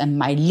cells and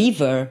my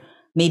liver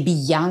may be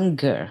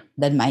younger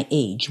than my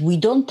age. We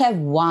don't have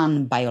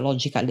one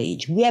biological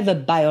age. We have a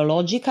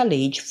biological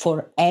age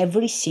for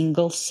every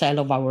single cell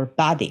of our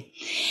body.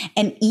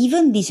 And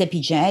even these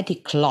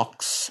epigenetic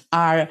clocks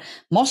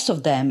most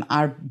of them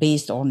are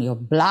based on your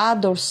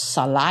blood or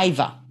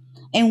saliva.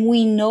 And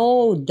we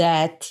know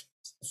that,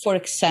 for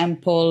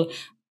example,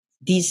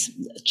 these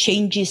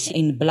changes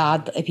in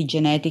blood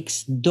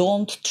epigenetics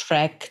don't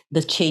track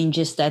the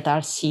changes that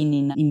are seen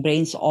in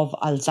brains of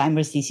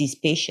Alzheimer's disease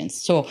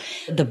patients. So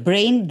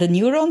the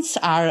neurons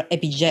are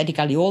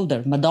epigenetically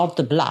older, but not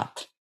the blood.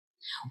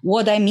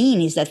 What I mean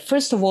is that,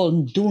 first of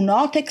all, do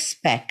not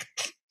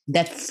expect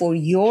that for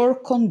your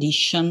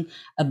condition,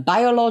 a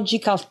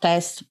biological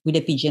test with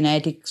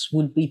epigenetics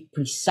will be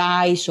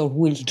precise or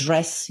will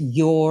address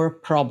your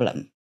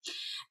problem.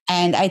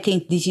 And I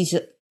think this is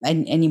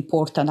an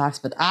important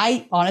aspect.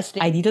 I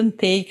didn't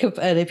take an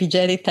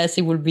epigenetic test.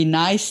 It would be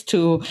nice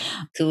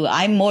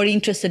I'm more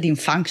interested in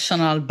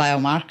functional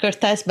biomarker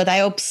tests, but I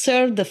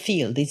observe the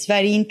field. It's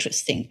very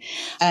interesting.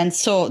 And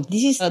so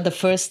this is the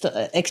first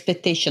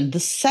expectation.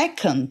 The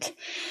second,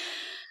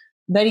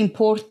 very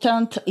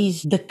important,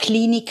 is the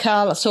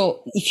clinical.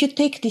 So if you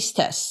take these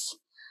tests,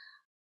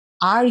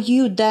 are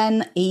you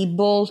then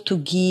able to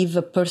give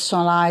a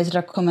personalized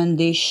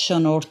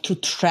recommendation or to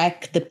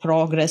track the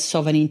progress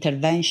of an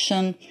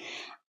intervention?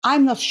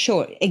 I'm not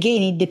sure.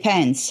 Again, it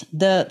depends.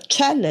 The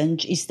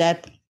challenge is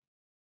that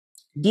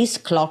these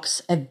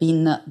clocks have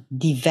been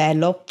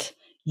developed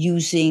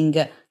using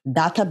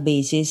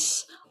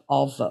databases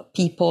of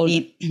people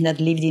that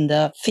lived in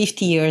the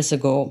 50 years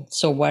ago.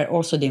 So where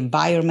also the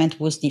environment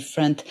was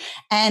different,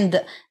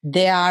 and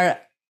they are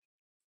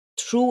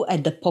true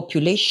at the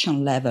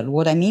population level.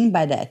 What I mean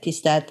by that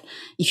is that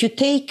if you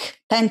take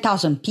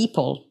 10,000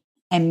 people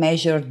and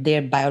measure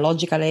their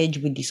biological age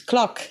with these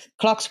clocks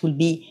will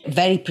be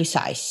very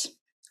precise.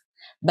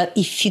 But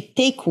if you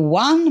take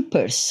one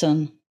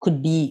person,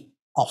 could be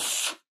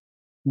off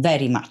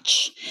very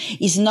much.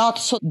 It's not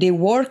so, they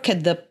work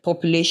at the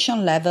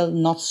population level,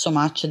 not so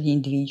much at the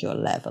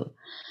individual level.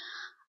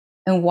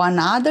 And one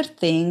other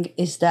thing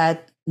is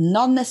that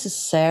not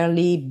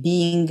necessarily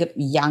being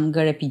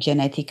younger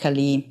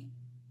epigenetically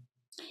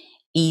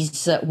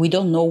we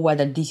don't know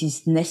whether this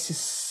is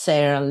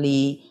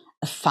necessarily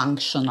a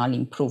functional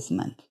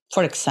improvement.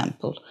 For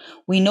example,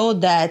 we know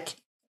that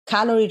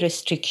calorie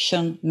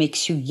restriction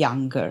makes you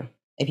younger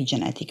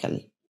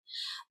epigenetically.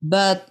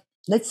 But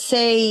let's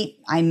say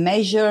I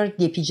measure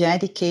the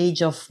epigenetic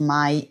age of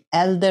my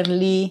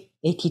elderly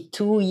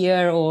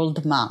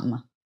 82-year-old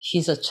mom.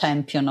 She's a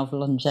champion of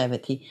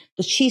longevity,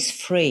 but she's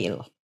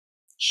frail.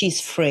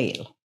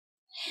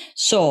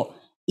 So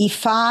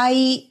if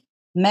I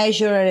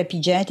measure her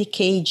epigenetic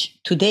age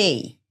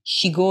today,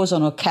 she goes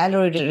on a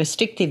calorie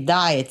restrictive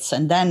diets,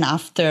 and then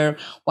after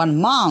 1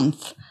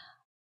 month,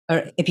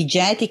 her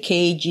epigenetic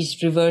age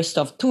is reversed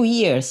of 2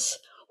 years.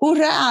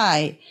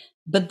 Hooray!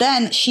 But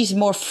then she's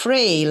more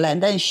frail,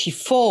 and then she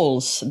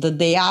falls the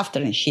day after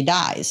and she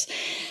dies.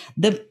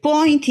 The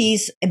point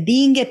is,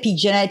 being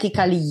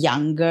epigenetically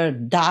younger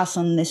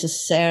doesn't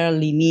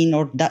necessarily mean,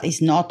 or that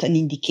is not an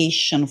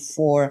indication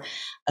for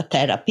a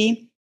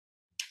therapy.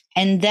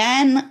 And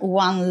then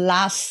one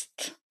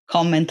last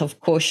comment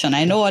of caution.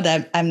 I know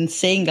that I'm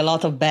saying a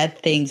lot of bad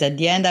things. At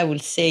the end, I will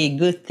say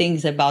good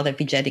things about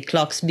epigenetic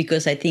clocks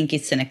because I think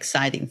it's an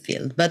exciting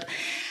field. But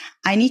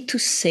I need to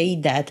say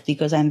that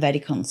because I'm very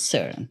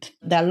concerned.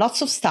 There are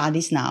lots of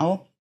studies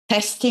now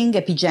testing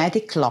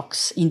epigenetic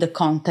clocks in the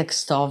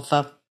context of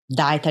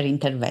dietary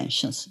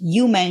interventions.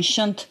 You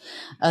mentioned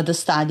the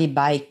study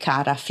by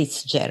Cara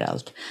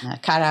Fitzgerald.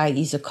 Cara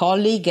is a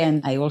colleague,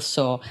 and I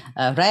also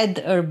read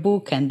her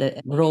book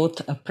and wrote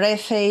a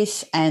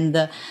preface,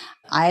 and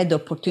I had the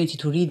opportunity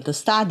to read the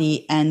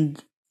study,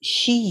 and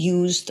she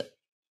used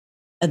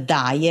a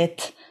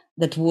diet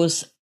that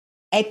was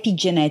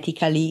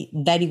epigenetically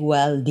very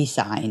well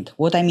designed.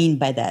 What I mean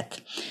by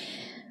that?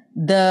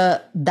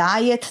 The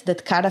diet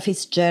that Cara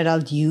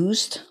Fitzgerald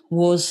used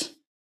was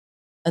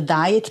a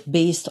diet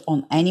based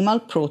on animal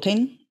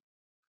protein,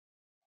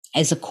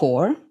 as a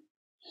core,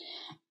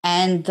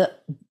 and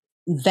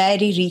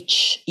very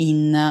rich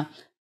in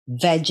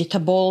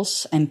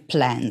vegetables and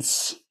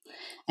plants.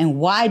 And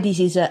why this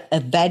is a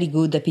very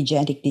good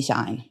epigenetic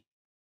design?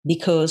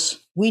 Because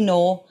we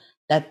know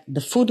that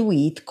the food we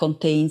eat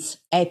contains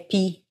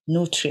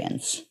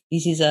epinutrients.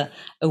 This is a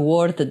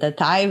word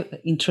that I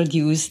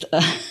introduced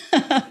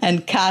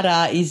and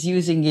Cara is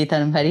using it,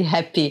 and I'm very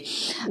happy,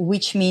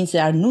 which means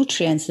there are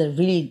nutrients that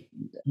really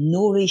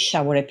nourish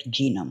our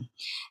epigenome.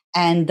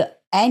 And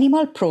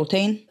animal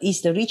protein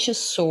is the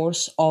richest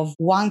source of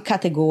one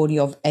category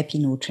of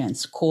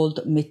epinutrients called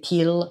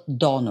methyl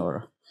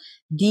donor.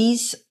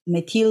 These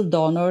methyl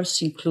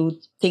donors include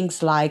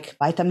things like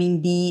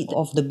vitamin B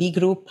of the B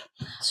group,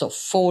 so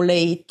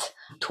folate,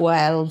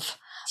 12,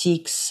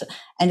 6,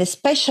 and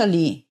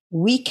especially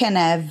we can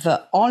have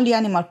only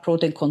animal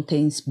protein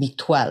contains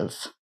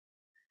B12.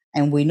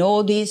 And we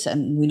know this,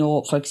 and we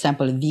know, for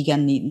example, a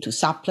vegan need to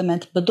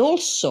supplement, but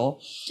also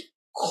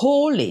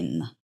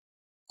choline.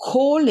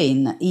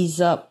 Choline is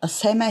a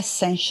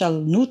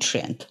semi-essential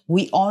nutrient.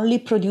 We only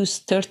produce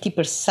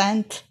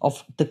 30%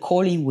 of the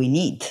choline we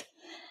need.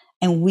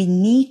 And we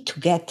need to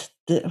get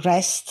the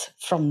rest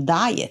from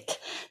diet.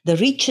 The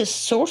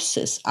richest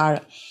sources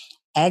are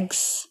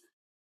eggs,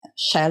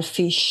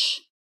 shellfish,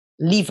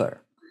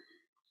 liver.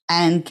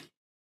 And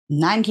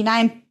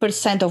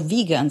 99% of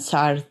vegans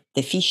are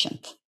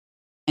deficient.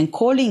 And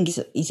choline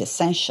is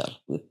essential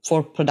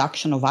for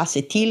production of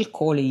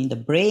acetylcholine in the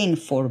brain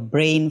for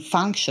brain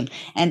function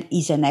and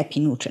is an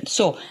epinutrient.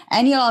 So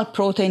animal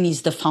protein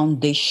is the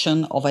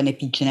foundation of an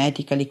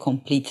epigenetically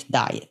complete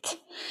diet.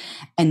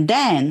 And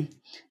then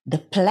the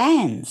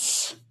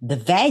plants, the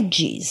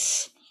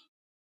veggies,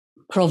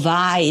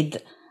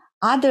 provide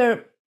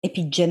other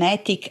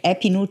epigenetic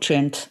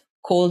epinutrient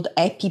called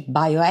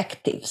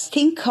epibioactives.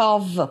 Think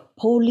of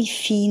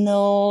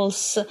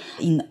polyphenols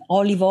in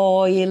olive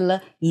oil,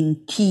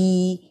 in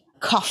tea,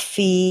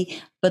 coffee,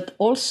 but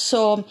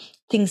also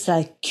things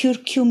like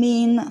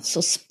curcumin, so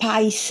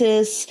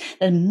spices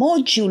that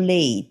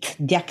modulate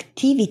the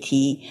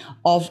activity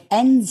of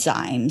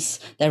enzymes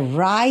that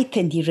write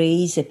and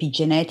erase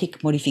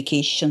epigenetic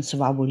modifications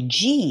of our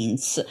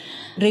genes,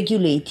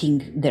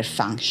 regulating their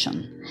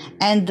function.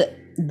 And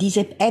these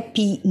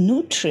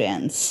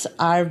epinutrients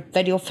are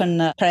very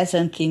often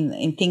present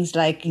in things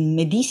like in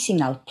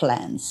medicinal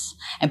plants.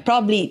 And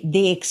probably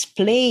they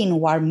explain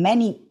why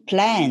many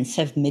plants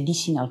have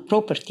medicinal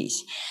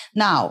properties.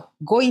 Now,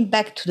 going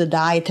back to the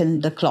diet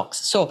and the clocks.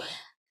 So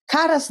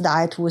Cara's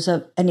diet was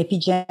an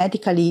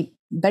epigenetically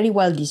very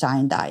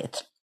well-designed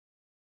diet.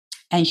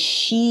 And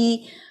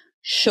she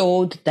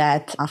showed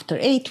that after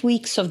 8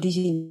 weeks of this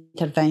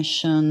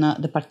intervention,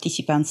 the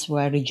participants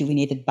were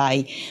rejuvenated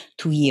by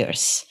 2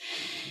 years.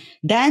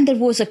 Then there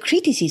was a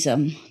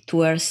criticism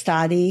to her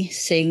study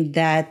saying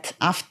that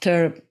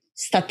after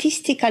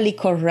statistically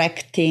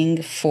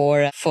correcting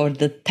for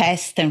the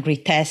test and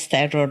retest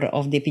error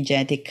of the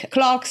epigenetic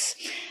clocks,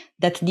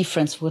 that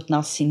difference was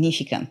not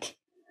significant.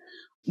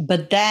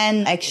 But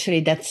then actually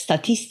that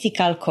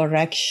statistical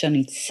correction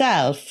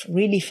itself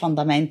really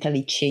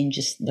fundamentally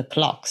changes the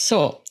clock.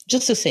 So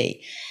just to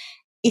say,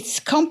 it's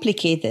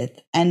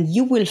complicated, and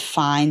you will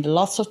find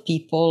lots of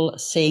people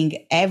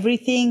saying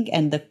everything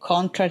and the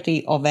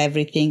contrary of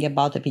everything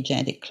about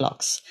epigenetic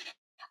clocks.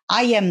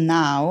 I am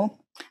now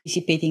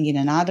participating in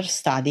another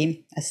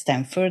study at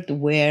Stanford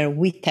where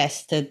we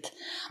tested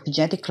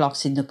epigenetic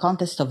clocks in the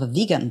context of a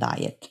vegan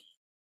diet.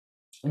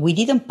 We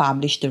didn't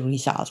publish the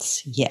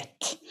results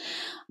yet,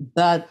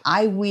 but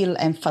I will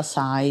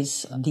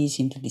emphasize this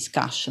in the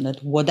discussion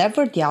that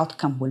whatever the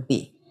outcome will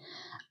be,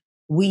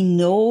 we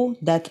know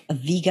that a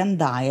vegan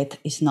diet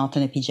is not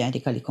an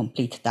epigenetically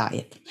complete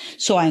diet.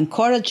 So I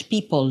encourage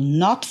people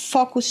not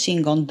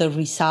focusing on the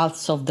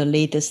results of the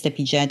latest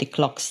epigenetic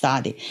clock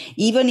study.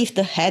 Even if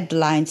the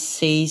headline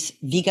says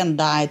vegan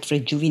diet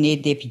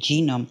rejuvenate the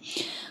epigenome,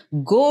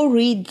 go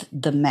read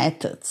the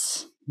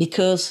methods,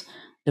 because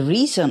the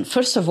reason,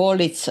 first of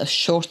all, it's a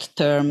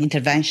short-term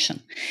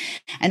intervention.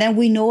 And then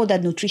we know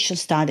that nutrition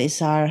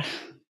studies are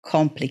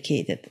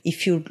complicated.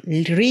 If you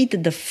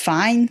read the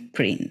fine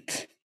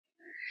print,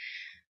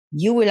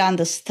 you will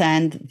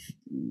understand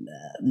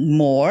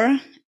more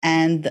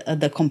and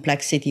the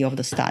complexity of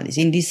the studies.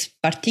 In this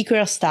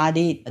particular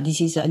study,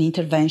 this is an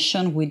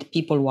intervention with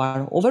people who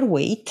are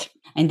overweight,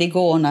 and they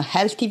go on a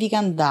healthy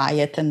vegan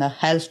diet and a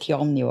healthy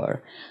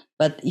omnivore.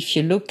 But if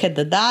you look at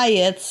the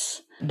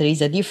diets, there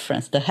is a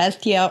difference. The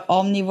healthy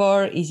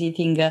omnivore is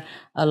eating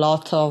a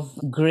lot of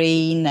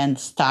grain and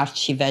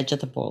starchy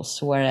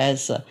vegetables,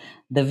 whereas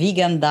the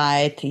vegan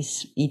diet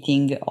is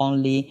eating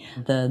only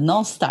the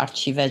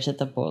non-starchy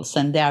vegetables,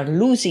 and they are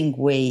losing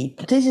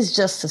weight. This is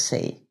just to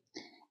say,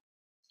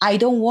 I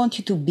don't want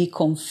you to be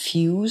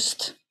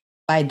confused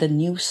by the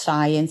new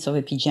science of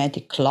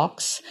epigenetic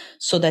clocks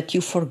so that you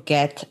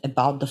forget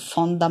about the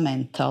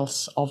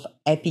fundamentals of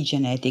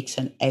epigenetics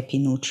and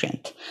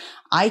epinutrient.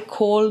 I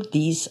call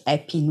this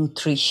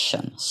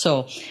epinutrition.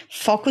 So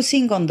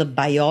focusing on the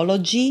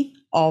biology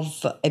of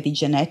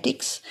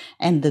epigenetics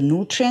and the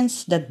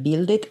nutrients that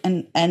build it,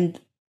 and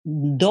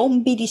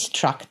don't be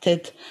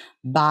distracted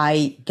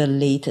by the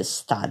latest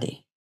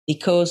study,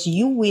 because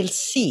you will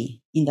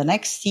see in the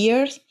next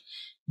years,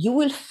 you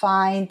will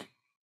find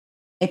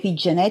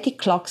epigenetic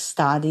clock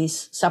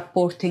studies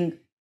supporting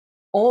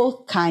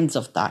all kinds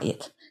of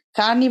diet: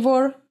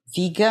 carnivore,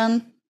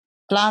 vegan,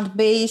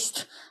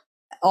 plant-based,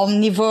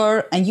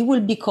 omnivore, and you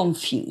will be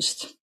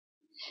confused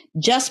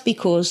just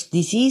because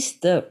this is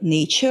the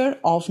nature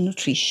of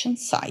nutrition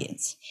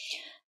science.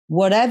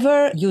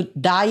 Whatever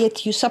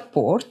diet you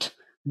support,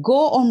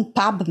 go on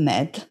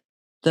PubMed,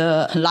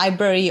 the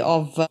library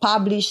of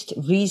published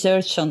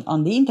research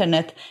on the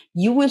internet.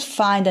 You will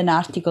find an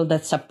article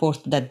that supports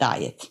that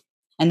diet.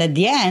 And at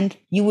the end,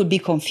 you will be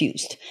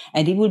confused.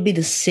 And it will be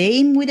the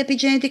same with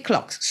epigenetic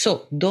clocks.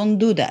 So don't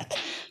do that.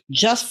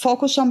 Just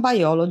focus on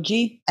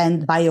biology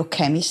and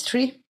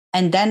biochemistry,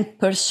 and then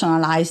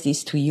personalize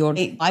this to your...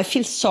 I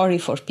feel sorry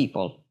for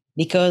people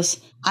because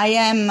I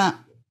am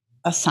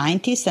a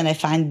scientist and I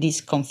find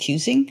this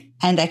confusing.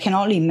 And I can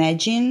only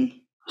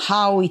imagine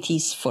how it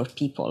is for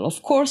people.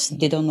 Of course,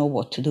 they don't know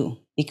what to do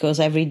because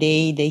every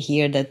day they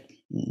hear that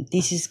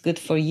this is good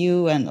for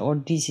you or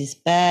this is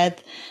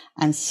bad.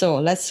 And so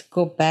let's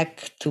go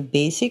back to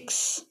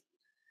basics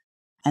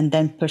and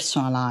then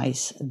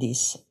personalize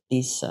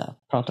these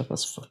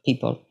protocols for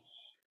people.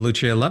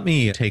 Lucia, let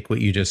me take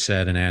what you just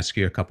said and ask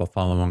you a couple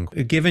follow-on.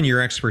 Given your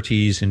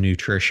expertise in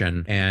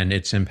nutrition and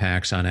its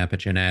impacts on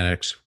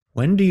epigenetics,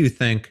 when do you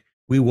think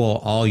we will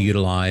all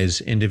utilize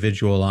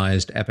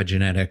individualized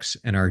epigenetics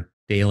in our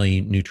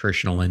daily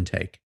nutritional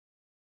intake?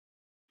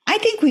 I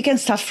think we can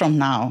start from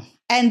now.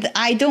 And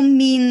I don't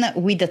mean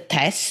with a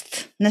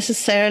test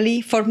necessarily.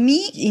 For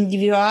me,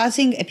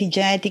 individualizing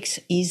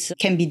epigenetics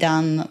can be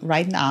done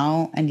right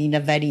now and in a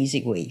very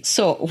easy way.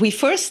 So we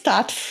first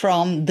start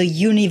from the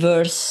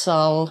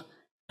universal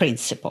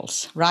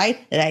principles,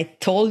 right? That I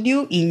told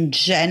you. In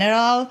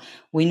general,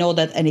 we know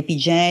that an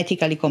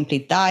epigenetically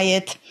complete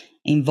diet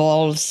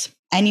involves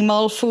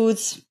animal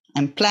foods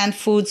and plant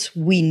foods.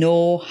 We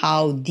know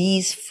how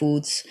these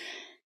foods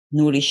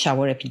nourish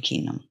our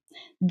epigenome.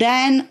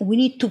 Then we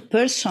need to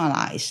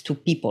personalize to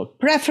people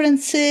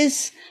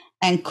preferences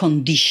and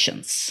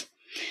conditions.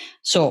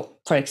 So,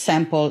 for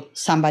example,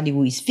 somebody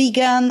who is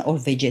vegan or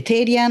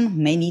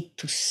vegetarian may need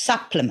to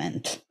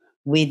supplement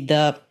with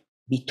the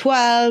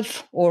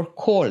B12 or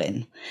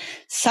choline.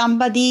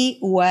 Somebody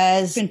who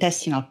has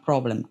intestinal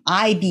problem,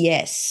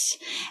 IBS,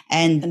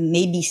 and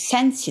may be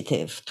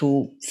sensitive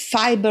to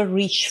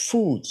fiber-rich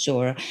foods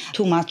or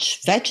too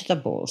much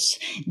vegetables,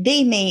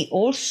 they may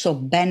also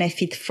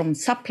benefit from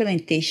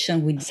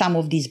supplementation with some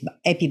of these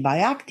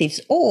epibioactives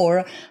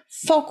or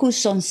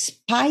focus on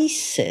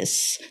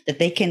spices that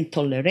they can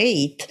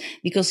tolerate,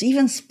 because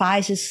even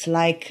spices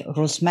like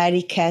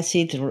rosmarinic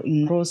acid,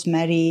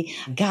 rosemary,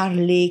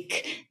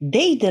 garlic,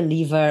 they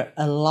deliver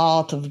a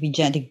lot of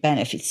epigenetic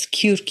benefits,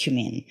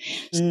 curcumin.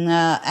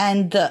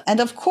 And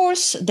of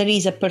course, there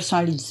is a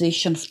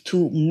personalization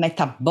to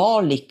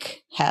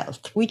metabolic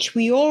health, which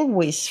we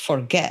always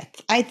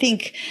forget. I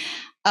think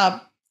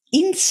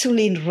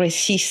insulin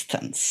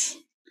resistance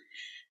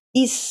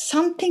is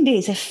something that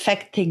is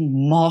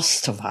affecting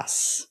most of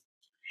us.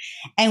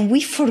 And we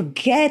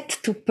forget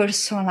to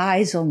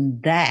personalize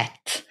on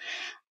that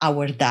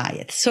our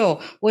diet.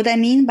 So what I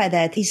mean by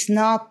that is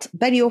not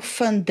very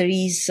often there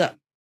is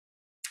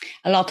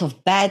a lot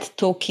of bad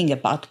talking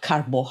about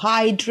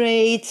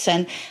carbohydrates.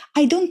 And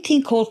I don't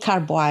think all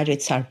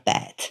carbohydrates are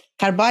bad.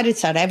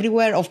 Carbohydrates are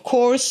everywhere. Of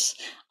course,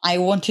 I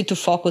wanted to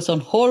focus on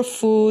whole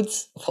food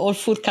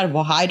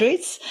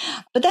carbohydrates.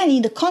 But then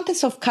in the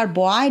context of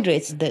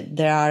carbohydrates,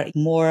 there are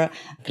more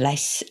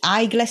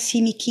high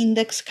glycemic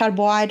index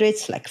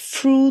carbohydrates like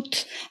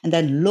fruit, and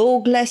then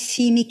low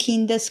glycemic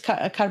index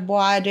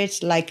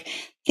carbohydrates like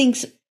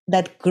things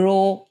that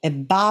grow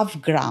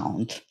above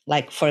ground,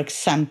 like, for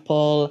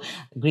example,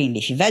 green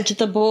leafy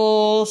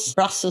vegetables,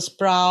 Brussels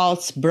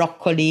sprouts,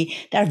 broccoli.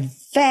 They're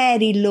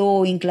very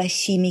low in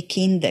glycemic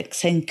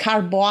index and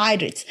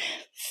carbohydrates.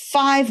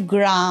 5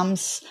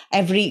 grams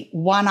every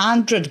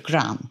 100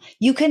 gram.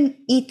 You can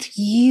eat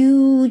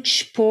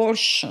huge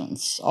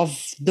portions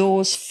of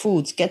those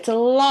foods, get a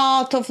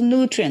lot of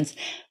nutrients,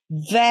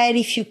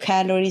 very few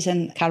calories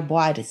and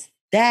carbohydrates.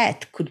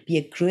 That could be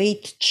a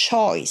great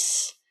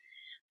choice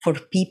for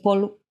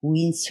people with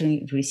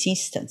insulin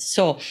resistance.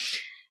 So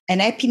an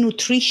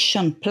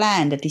epi-nutrition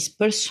plan that is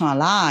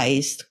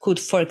personalized could,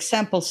 for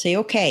example, say,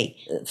 okay,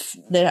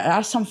 there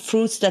are some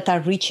fruits that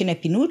are rich in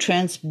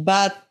epi-nutrients,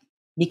 but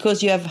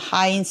because you have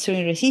high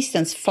insulin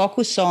resistance,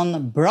 focus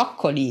on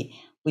broccoli,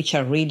 which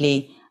are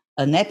really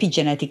an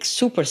epigenetic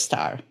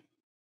superstar.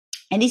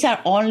 And these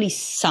are only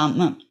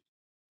some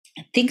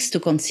things to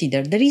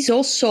consider. There is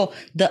also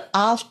the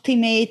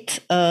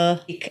ultimate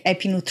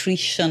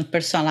epi-nutrition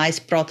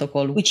personalized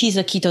protocol, which is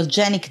a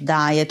ketogenic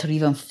diet or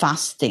even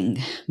fasting.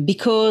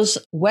 Because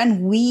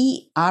when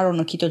we are on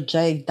a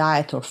ketogenic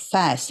diet or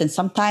fast, and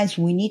sometimes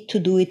we need to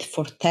do it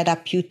for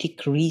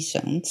therapeutic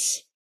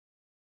reasons,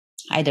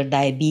 either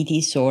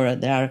diabetes or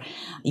there are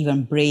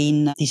even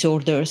brain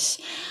disorders,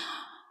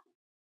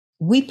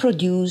 we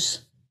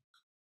produce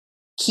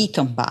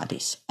ketone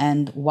bodies.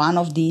 And one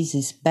of these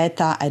is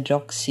beta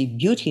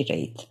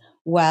hydroxybutyrate.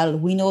 Well,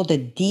 we know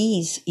that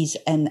this is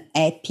an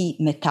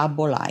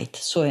epimetabolite,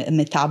 so a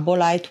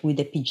metabolite with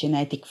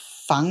epigenetic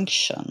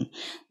function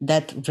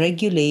that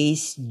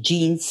regulates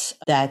genes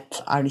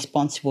that are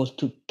responsible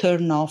to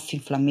turn off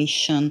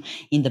inflammation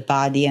in the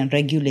body and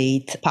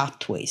regulate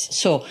pathways.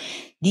 So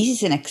this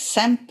is an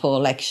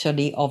example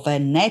actually of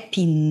an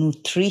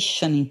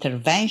epinutrition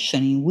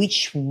intervention in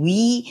which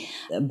we,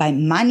 by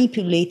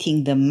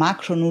manipulating the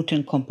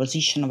macronutrient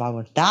composition of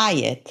our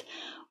diet,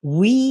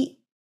 we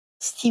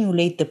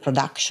stimulate the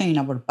production in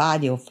our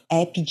body of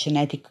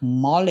epigenetic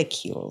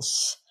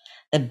molecules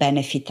that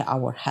benefit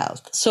our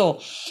health. So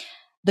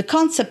the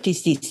concept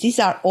is this. These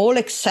are all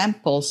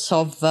examples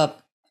of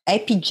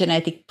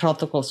epigenetic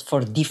protocols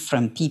for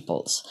different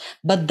peoples,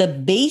 but the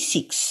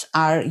basics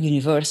are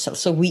universal.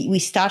 So we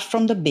start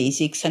from the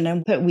basics and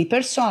then we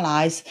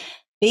personalize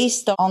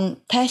based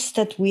on tests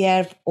that we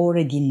have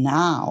already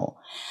now.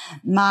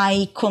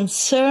 My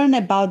concern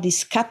about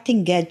these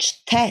cutting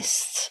edge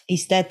tests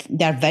is that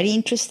they are very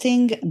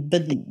interesting,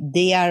 but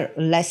they are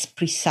less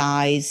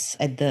precise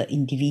at the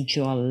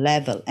individual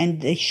level,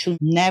 and they should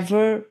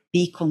never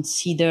be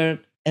considered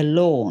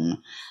alone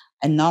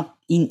and not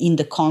in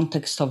the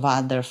context of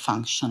other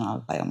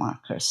functional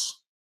biomarkers.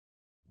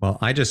 Well,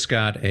 I just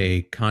got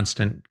a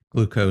constant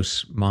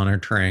glucose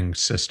monitoring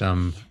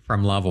system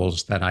from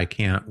Levels that I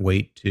can't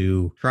wait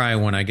to try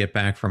when I get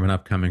back from an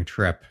upcoming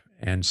trip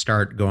and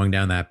start going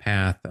down that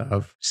path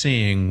of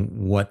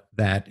seeing what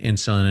that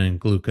insulin and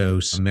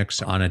glucose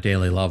mix on a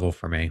daily level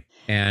for me.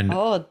 And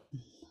I'm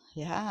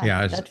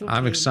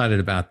excited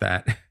about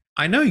that.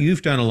 I know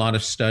you've done a lot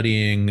of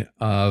studying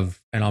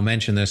of, and I'll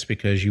mention this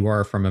because you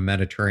are from a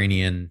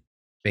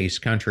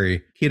Mediterranean-based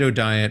country, keto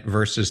diet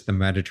versus the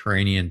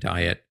Mediterranean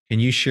diet. Can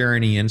you share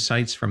any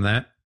insights from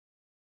that?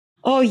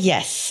 Oh,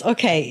 yes.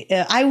 Okay.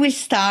 I will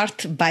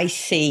start by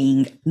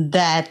saying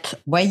that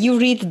when you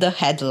read the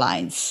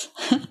headlines,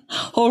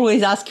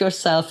 always ask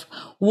yourself,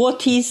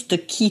 what is the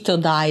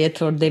keto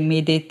diet or the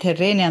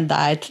Mediterranean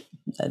diet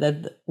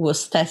that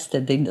was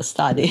tested in the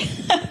study?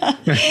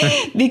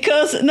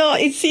 Because,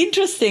 it's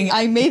interesting.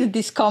 I made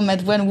this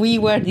comment when we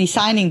were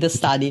designing the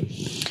study.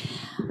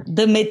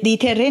 The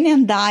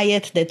Mediterranean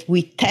diet that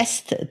we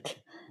tested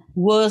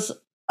was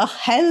a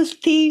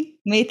healthy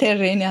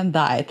Mediterranean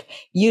diet.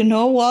 You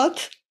know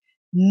what?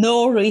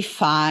 No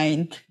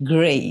refined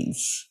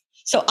grains.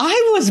 So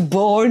I was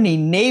born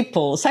in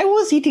Naples. I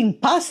was eating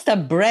pasta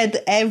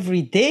bread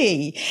every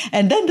day.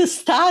 And then the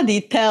study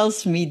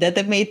tells me that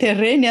the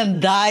Mediterranean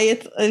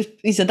diet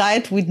is a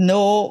diet with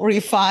no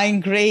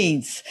refined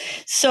grains.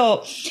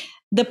 So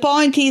the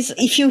point is,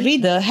 if you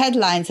read the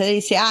headlines and they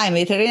say,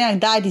 Mediterranean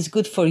diet is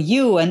good for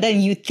you, and then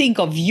you think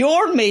of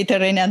your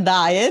Mediterranean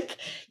diet,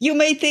 you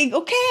may think,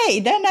 okay,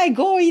 then I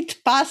go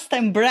eat pasta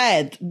and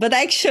bread. But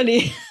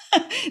actually,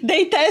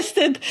 they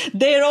tested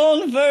their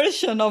own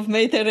version of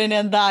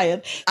Mediterranean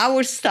diet.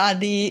 Our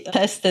study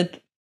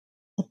tested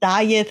a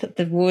diet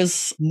that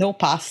was no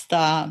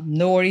pasta,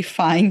 no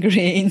refined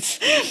grains,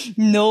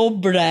 no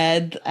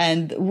bread,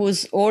 and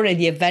was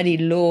already a very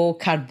low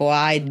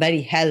carbohydrate,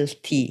 very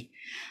healthy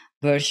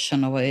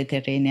version of a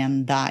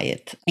Mediterranean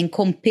diet, and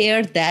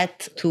compare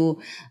that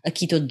to a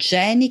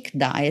ketogenic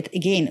diet.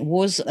 Again,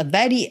 was a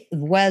very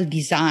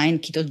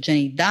well-designed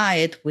ketogenic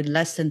diet with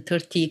less than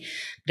 30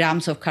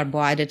 grams of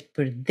carbohydrate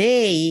per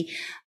day.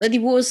 But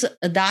it was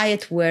a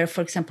diet where,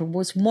 for example,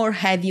 was more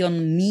heavy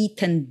on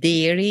meat and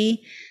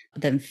dairy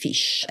than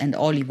fish and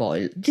olive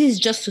oil. This is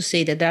just to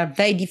say that there are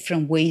very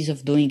different ways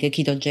of doing a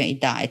ketogenic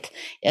diet.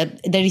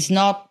 There is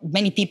not,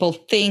 many people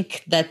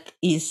think that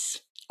is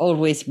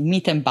always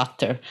meat and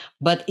butter,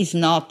 but it's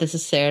not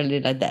necessarily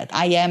like that.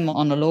 I am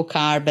on a low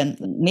carb and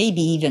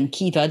maybe even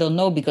keto. I don't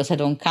know because I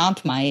don't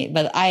count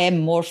but I am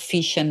more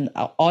fish and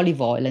olive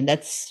oil, and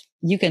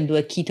you can do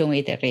a keto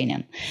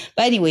Mediterranean.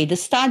 But anyway, the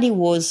study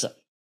was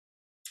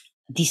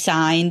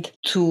designed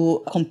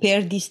to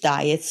compare these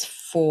diets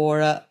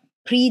for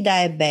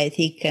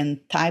pre-diabetic and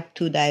type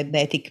 2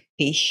 diabetic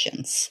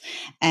patients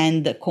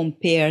and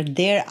compare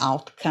their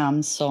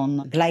outcomes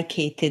on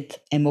glycated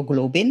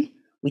hemoglobin,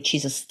 which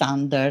is a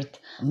standard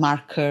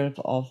marker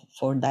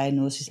for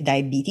diagnosis of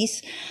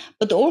diabetes,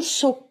 but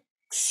also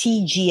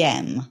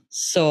CGM,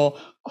 so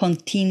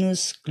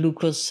continuous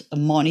glucose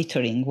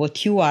monitoring,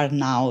 what you are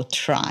now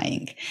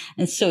trying.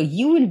 And so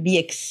you will be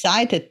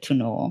excited to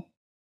know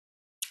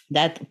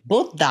that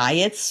both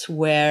diets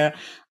were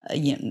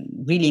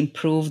really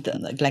improved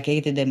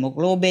glycated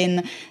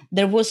hemoglobin.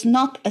 There was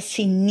not a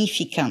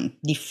significant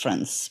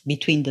difference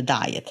between the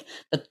diet.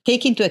 But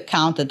take into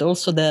account that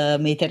also the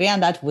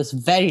Mediterranean diet was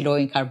very low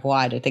in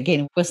carbohydrate.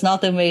 Again, it was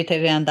not a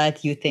Mediterranean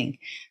diet you think.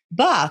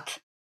 But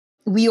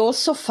we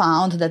also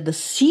found that the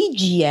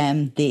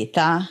CGM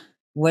data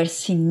were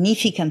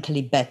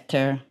significantly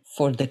better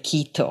for the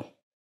keto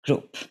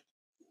group.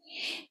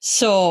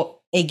 So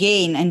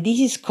again, and this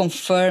is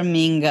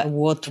confirming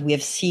what we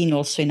have seen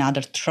also in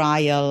other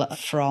trial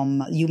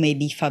from, you may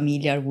be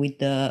familiar with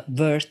the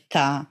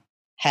Virta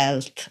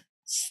Health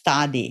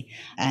study,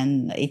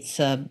 and it's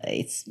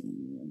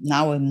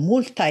now a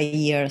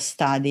multi-year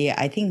study.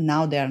 I think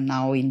now they are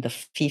now in the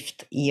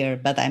 5th year,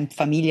 but I'm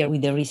familiar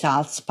with the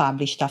results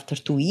published after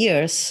 2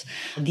 years.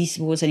 This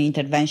was an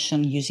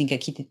intervention using a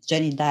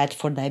ketogenic diet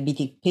for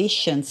diabetic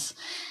patients,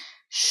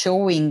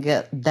 showing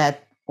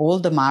that all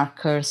the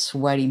markers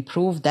were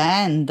improved,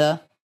 and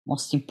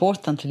most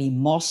importantly,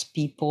 most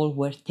people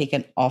were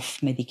taken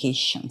off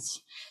medications.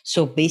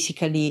 So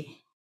basically,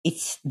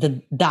 it's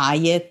the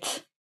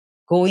diet.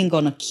 Going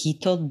on a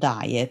keto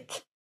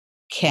diet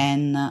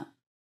can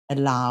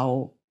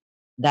allow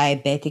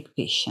diabetic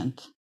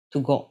patient to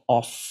go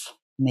off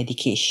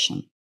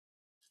medication.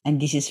 And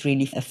this is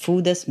really a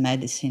food as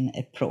medicine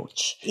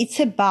approach. It's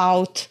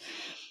about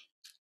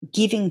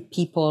giving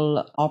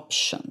people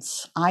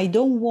options. I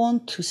don't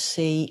want to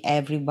say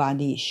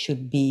everybody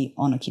should be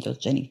on a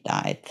ketogenic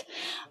diet,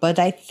 but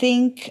I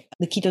think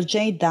the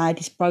ketogenic diet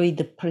is probably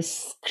the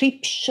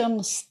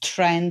prescription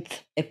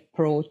strength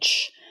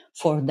approach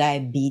for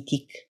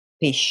diabetic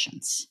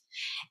patients.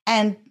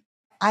 And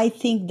I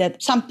think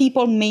that some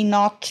people may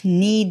not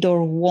need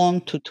or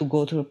want to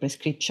go to a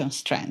prescription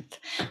strength,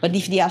 but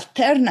if the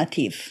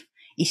alternative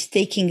is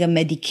taking a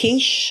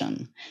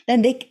medication,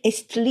 then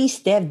at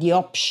least they have the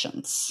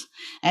options.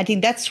 And I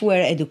think that's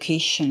where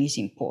education is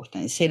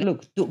important. Say,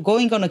 look,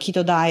 going on a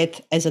keto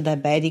diet as a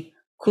diabetic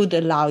could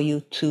allow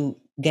you to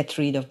get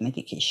rid of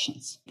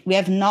medications. We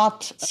have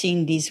not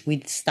seen this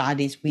with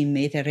studies with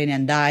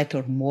Mediterranean diet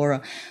or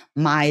more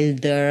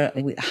milder,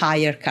 with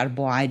higher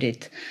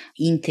carbohydrate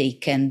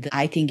intake. And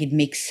I think it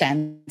makes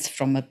sense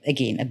from,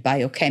 a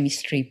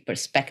biochemistry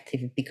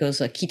perspective,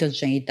 because a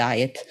ketogenic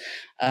diet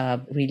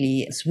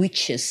really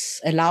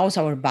allows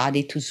our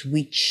body to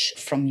switch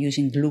from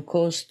using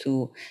glucose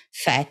to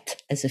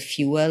fat as a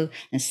fuel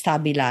and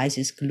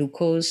stabilizes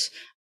glucose.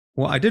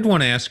 Well, I did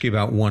want to ask you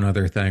about one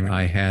other thing.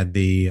 I had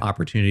the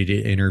opportunity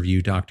to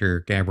interview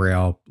Dr.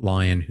 Gabrielle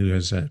Lyon, who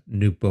has a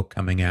new book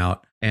coming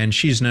out, and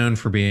she's known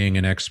for being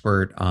an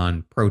expert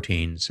on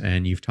proteins.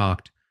 And you've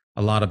talked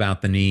a lot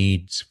about the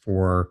needs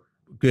for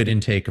good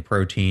intake of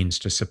proteins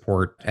to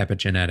support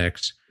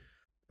epigenetics.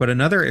 But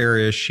another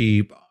area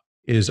she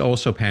is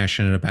also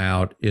passionate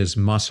about is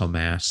muscle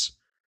mass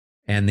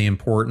and the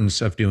importance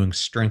of doing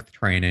strength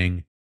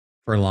training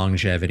for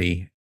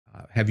longevity.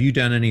 Have you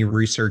done any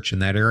research in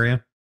that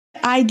area?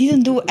 I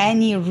didn't do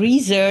any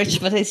research,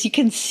 but as you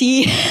can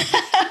see,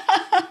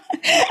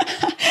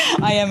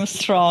 I am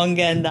strong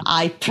and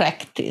I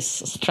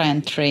practice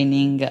strength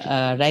training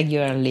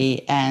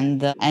regularly,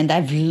 and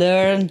I've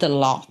learned a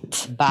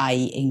lot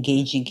by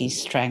engaging in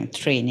strength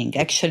training.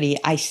 Actually,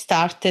 I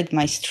started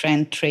my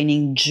strength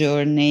training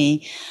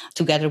journey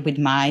together with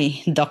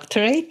my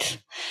doctorate.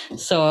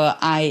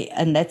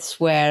 And that's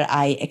where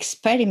I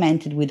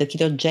experimented with the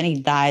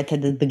ketogenic diet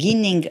at the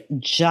beginning,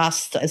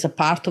 just as a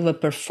part of a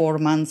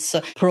performance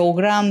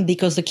program,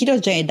 because the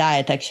ketogenic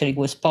diet actually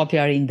was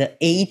popular in the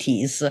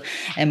 80s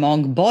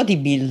among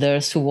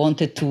bodybuilders who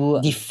wanted to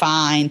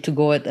define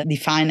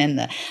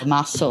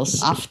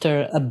muscles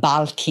after a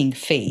bulking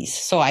phase.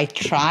 So I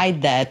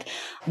tried that.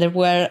 There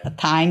were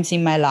times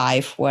in my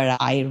life where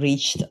I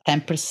reached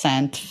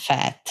 10%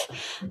 fat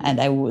and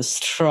I was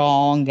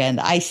strong, and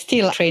I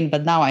still train,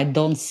 but now I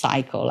don't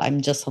cycle. I'm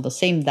just on the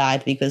same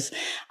diet because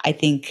I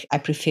think I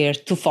prefer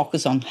to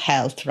focus on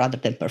health rather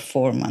than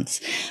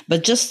performance.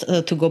 But just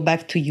to go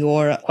back to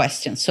your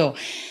question. So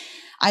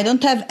I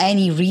don't have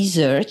any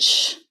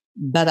research,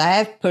 but I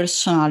have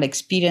personal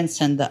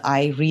experience and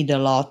I read a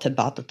lot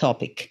about the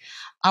topic.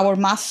 Our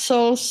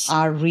muscles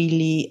are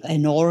really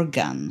an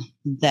organ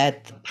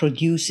that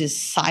produces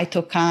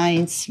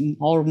cytokines,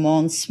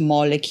 hormones,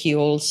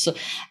 molecules,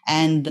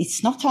 and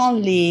it's not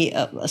only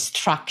a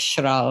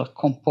structural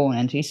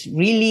component, it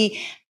really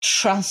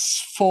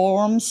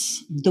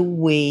transforms the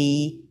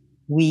way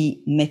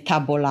we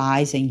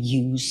metabolize and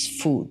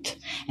use food.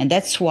 And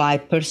that's why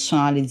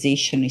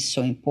personalization is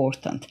so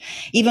important.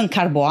 Even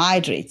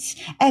carbohydrates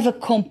have a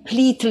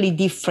completely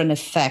different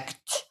effect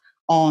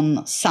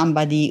on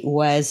somebody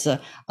who has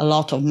a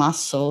lot of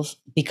muscles,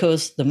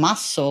 because the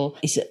muscle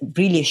is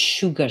really a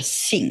sugar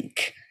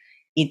sink.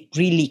 It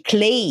really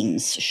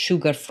claims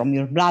sugar from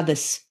your blood,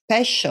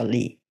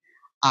 especially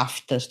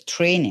after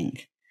training.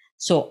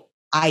 So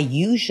I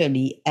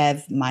usually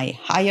have my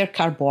higher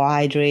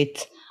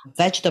carbohydrate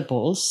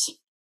vegetables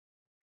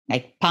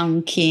like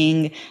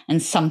pumpkin,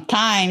 and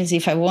sometimes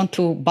if I want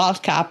to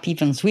bulk up,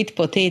 even sweet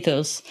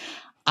potatoes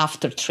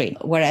after training,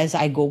 whereas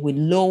I go with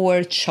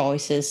lower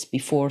choices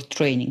before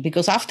training,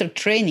 because after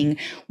training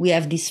we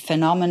have this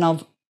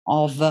phenomenon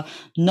of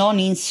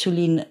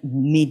non-insulin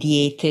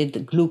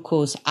mediated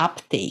glucose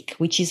uptake,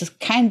 which is a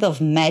kind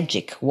of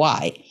magic.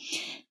 Why?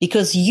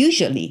 Because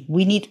usually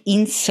we need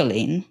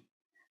insulin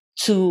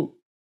to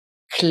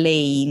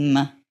claim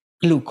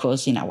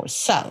glucose in our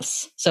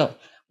cells. So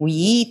we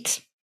eat,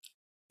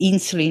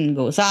 insulin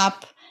goes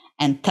up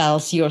and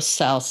tells your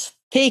cells,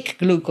 take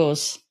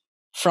glucose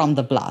from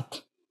the blood.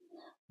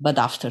 But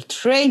after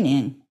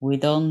training, we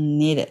don't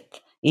need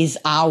it. It's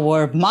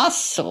our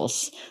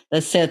muscles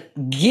that said,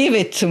 give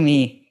it to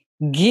me.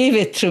 Give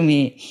it to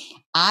me.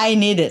 I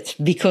need it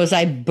because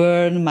I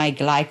burn my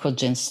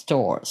glycogen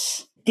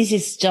stores. This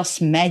is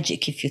just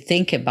magic if you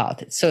think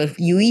about it. So if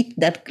you eat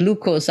that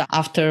glucose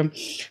after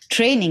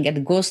training,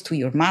 it goes to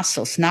your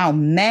muscles. Now,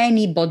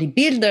 many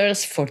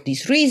bodybuilders, for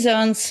these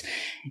reasons,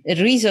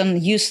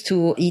 used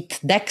to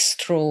eat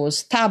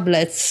dextrose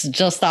tablets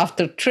just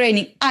after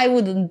training. I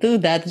wouldn't do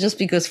that just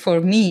because for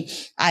me,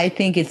 I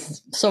think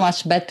it's so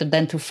much better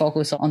than to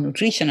focus on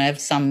nutrition. I have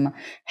some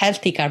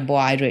healthy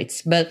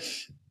carbohydrates, but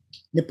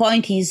the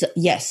point is,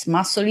 yes,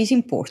 muscle is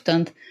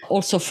important.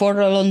 Also, for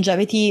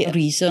longevity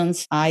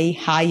reasons, I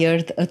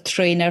hired a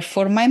trainer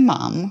for my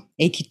mom,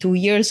 82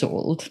 years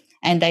old.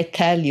 And I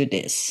tell you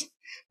this,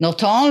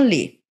 not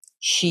only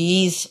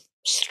she is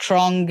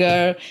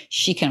stronger,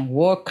 she can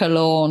walk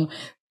alone,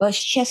 but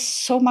she has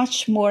so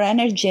much more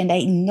energy. And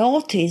I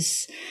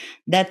notice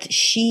that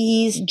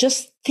she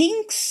just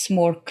thinks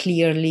more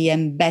clearly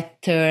and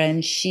better.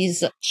 And she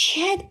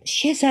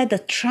has had a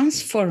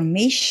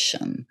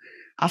transformation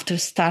after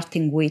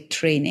starting weight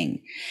training.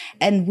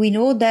 And we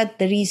know that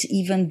there is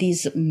even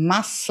this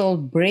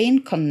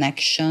muscle-brain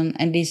connection,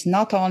 and it's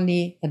not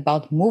only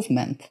about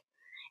movement,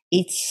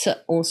 it's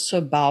also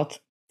about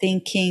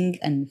thinking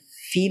and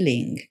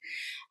feeling.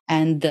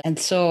 And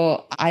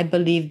so I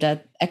believe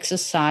that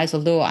exercise,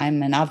 although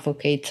I'm an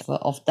advocate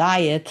of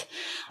diet,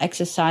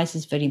 exercise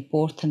is very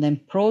important,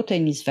 and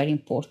protein is very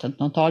important,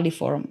 not only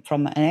from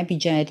an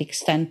epigenetic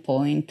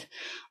standpoint,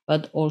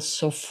 but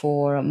also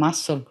for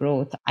muscle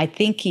growth. I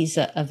think is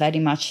a very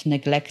much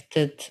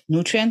neglected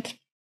nutrient.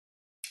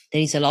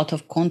 There is a lot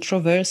of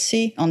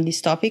controversy on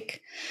this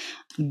topic,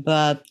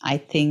 but I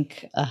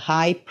think a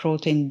high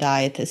protein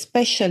diet,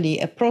 especially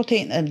a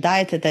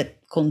diet that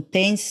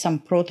contains some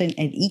protein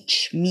at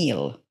each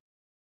meal,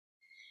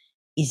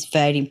 is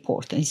very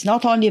important. It's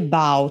not only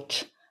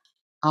about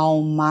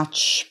how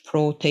much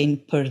protein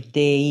per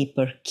day,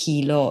 per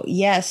kilo.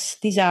 Yes,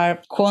 these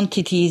are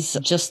quantities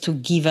just to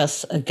give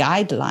us a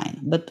guideline,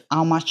 but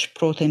how much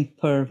protein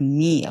per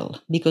meal?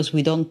 Because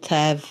we don't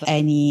have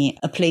a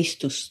place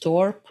to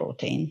store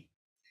protein.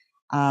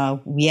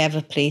 We have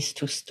a place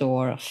to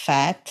store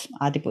fat,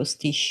 adipose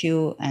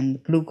tissue,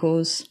 and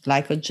glucose,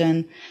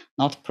 glycogen,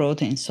 not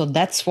protein. So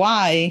that's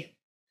why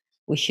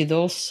we should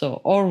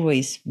also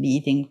always be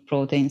eating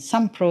protein,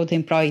 some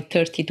protein, probably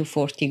 30 to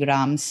 40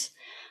 grams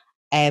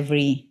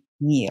every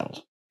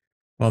meal.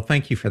 Well,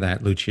 thank you for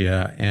that,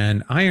 Lucia.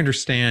 And I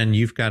understand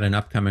you've got an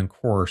upcoming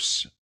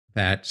course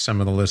that some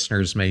of the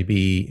listeners may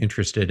be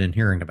interested in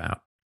hearing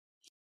about.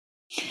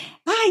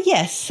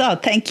 Yes. So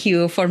thank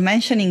you for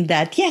mentioning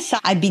that. Yes,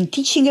 I've been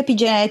teaching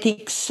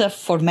epigenetics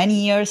for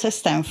many years at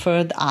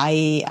Stanford.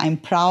 I'm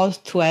proud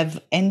to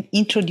have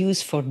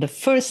introduced for the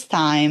first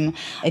time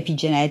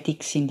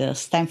epigenetics in the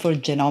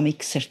Stanford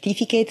Genomics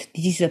Certificate.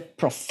 This is a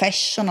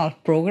professional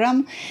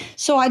program.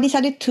 So I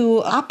decided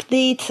to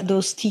update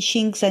those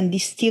teachings and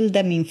distill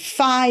them in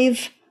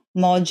 5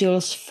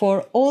 modules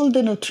for all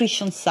the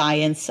nutrition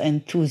science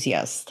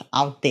enthusiasts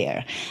out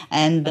there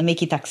and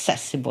make it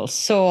accessible.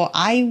 So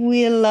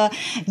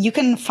you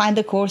can find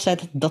the course at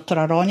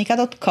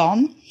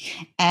draronica.com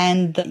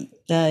and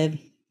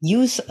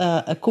use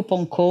a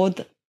coupon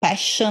code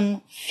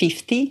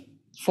PASSION50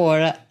 for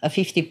a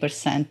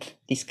 50%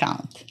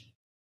 discount.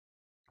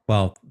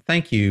 Well,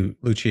 thank you,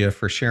 Lucia,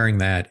 for sharing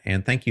that.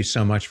 And thank you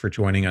so much for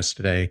joining us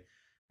today.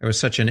 It was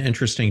such an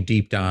interesting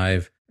deep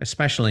dive,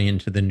 especially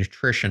into the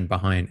nutrition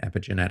behind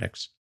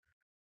epigenetics.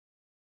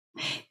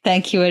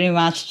 Thank you very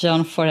much,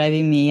 John, for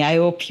having me. I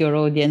hope your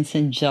audience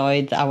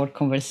enjoyed our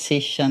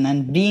conversation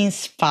and be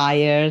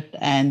inspired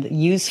and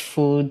use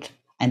food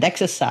and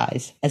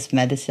exercise as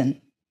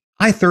medicine.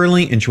 I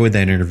thoroughly enjoyed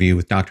that interview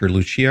with Dr.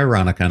 Lucia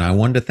Aronica, and I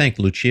wanted to thank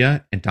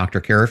Lucia and Dr.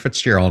 Kara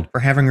Fitzgerald for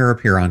having her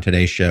appear on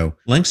today's show.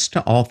 Links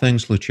to all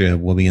things Lucia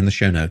will be in the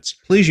show notes.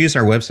 Please use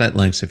our website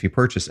links if you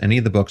purchase any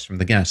of the books from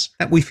the guests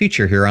that we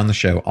feature here on the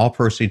show. All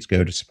proceeds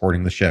go to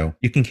supporting the show.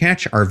 You can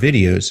catch our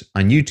videos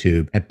on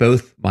YouTube at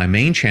both my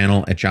main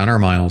channel at John R.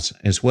 Miles,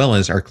 as well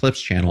as our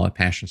Clips channel at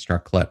Passion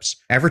Struck Clips.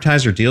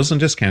 Advertiser deals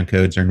and discount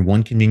codes are in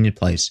one convenient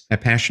place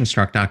at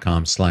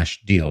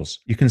passionstruck.com/deals.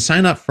 You can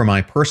sign up for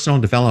my personal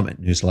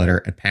development newsletter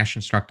at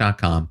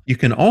passionstruck.com. You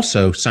can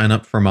also sign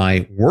up for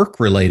my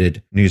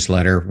work-related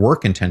newsletter,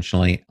 Work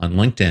Intentionally, on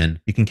LinkedIn.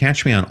 You can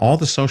catch me on all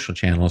the social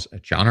channels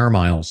at John R.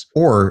 Miles,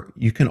 or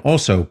you can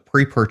also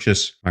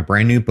pre-purchase my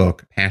brand new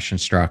book, Passion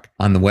Struck,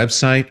 on the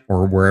website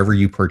or wherever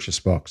you purchase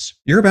books.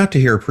 You're about to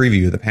hear a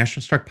preview of the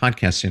Passion Struck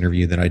podcast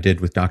interview that I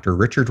did with Dr.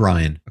 Richard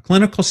Ryan, a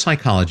clinical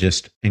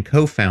psychologist and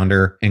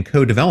co-founder and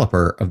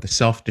co-developer of the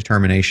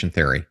self-determination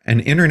theory, an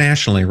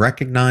internationally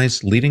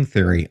recognized leading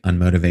theory on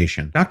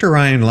motivation. Dr.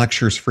 Ryan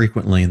lectures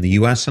frequently in the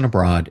U.S. and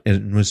abroad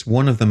and was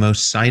one of the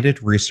most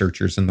cited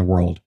researchers in the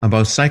world on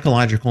both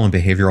psychological and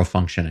behavioral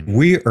functioning.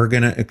 We are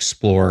going to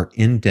explore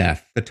in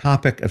depth the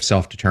topic of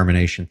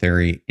self-determination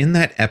theory In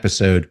that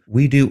episode,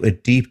 we do a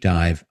deep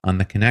dive on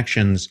the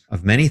connections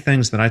of many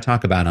things that I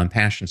talk about on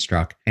Passion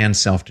Struck and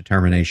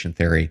self-determination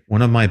theory.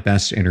 One of my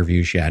best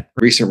interviews yet.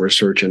 Recent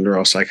research in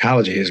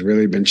neuropsychology has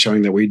really been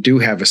showing that we do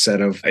have a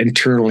set of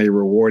internally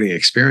rewarding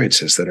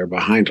experiences that are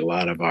behind a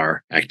lot of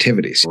our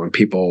activities. When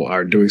people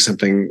are doing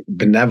something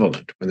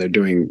benevolent, when they're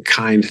doing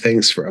kind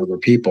things for other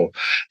people,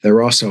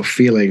 they're also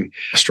feeling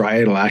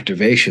striatal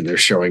activation. They're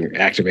showing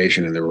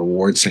activation in the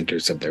reward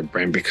centers of their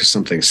brain because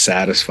something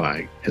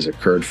satisfying has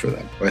occurred for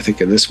them. I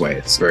think in this way,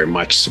 it's very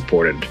much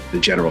supported the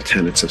general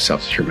tenets of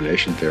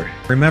self-determination theory.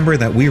 Remember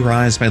that we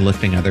rise by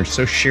lifting others,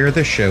 so share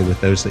this show with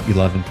those that you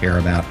love and care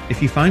about.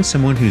 If you find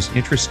someone who's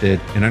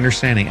interested in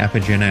understanding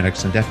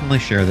epigenetics, then definitely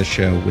share the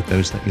show with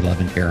those that you love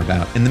and care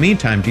about. In the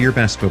meantime, do your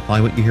best to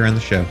apply what you hear on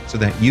the show so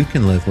that you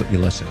can live what you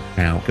listen.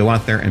 Now, go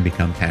out there and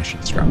become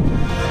passion struck.